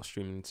on all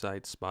streaming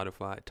sites: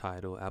 Spotify,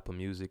 Tidal, Apple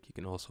Music. You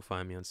can also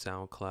find me on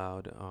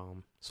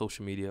SoundCloud.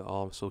 Social media,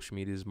 all social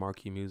media is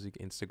Marquee Music,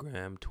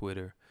 Instagram,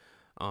 Twitter.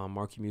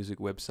 Marquee Music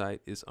website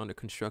is under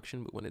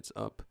construction, but when it's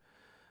up,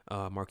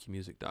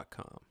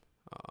 marqueemusic.com.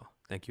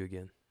 Thank you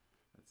again.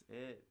 That's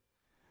it.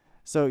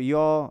 So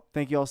y'all,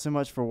 thank you all so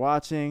much for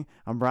watching.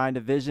 I'm Bryan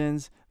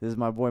Divisions. This is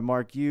my boy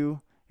Mark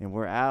U, and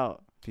we're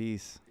out.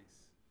 Peace.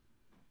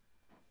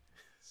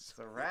 It's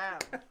a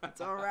wrap.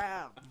 It's a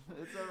wrap.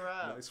 It's a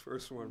wrap. Nice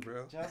first one,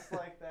 bro. Just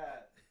like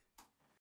that.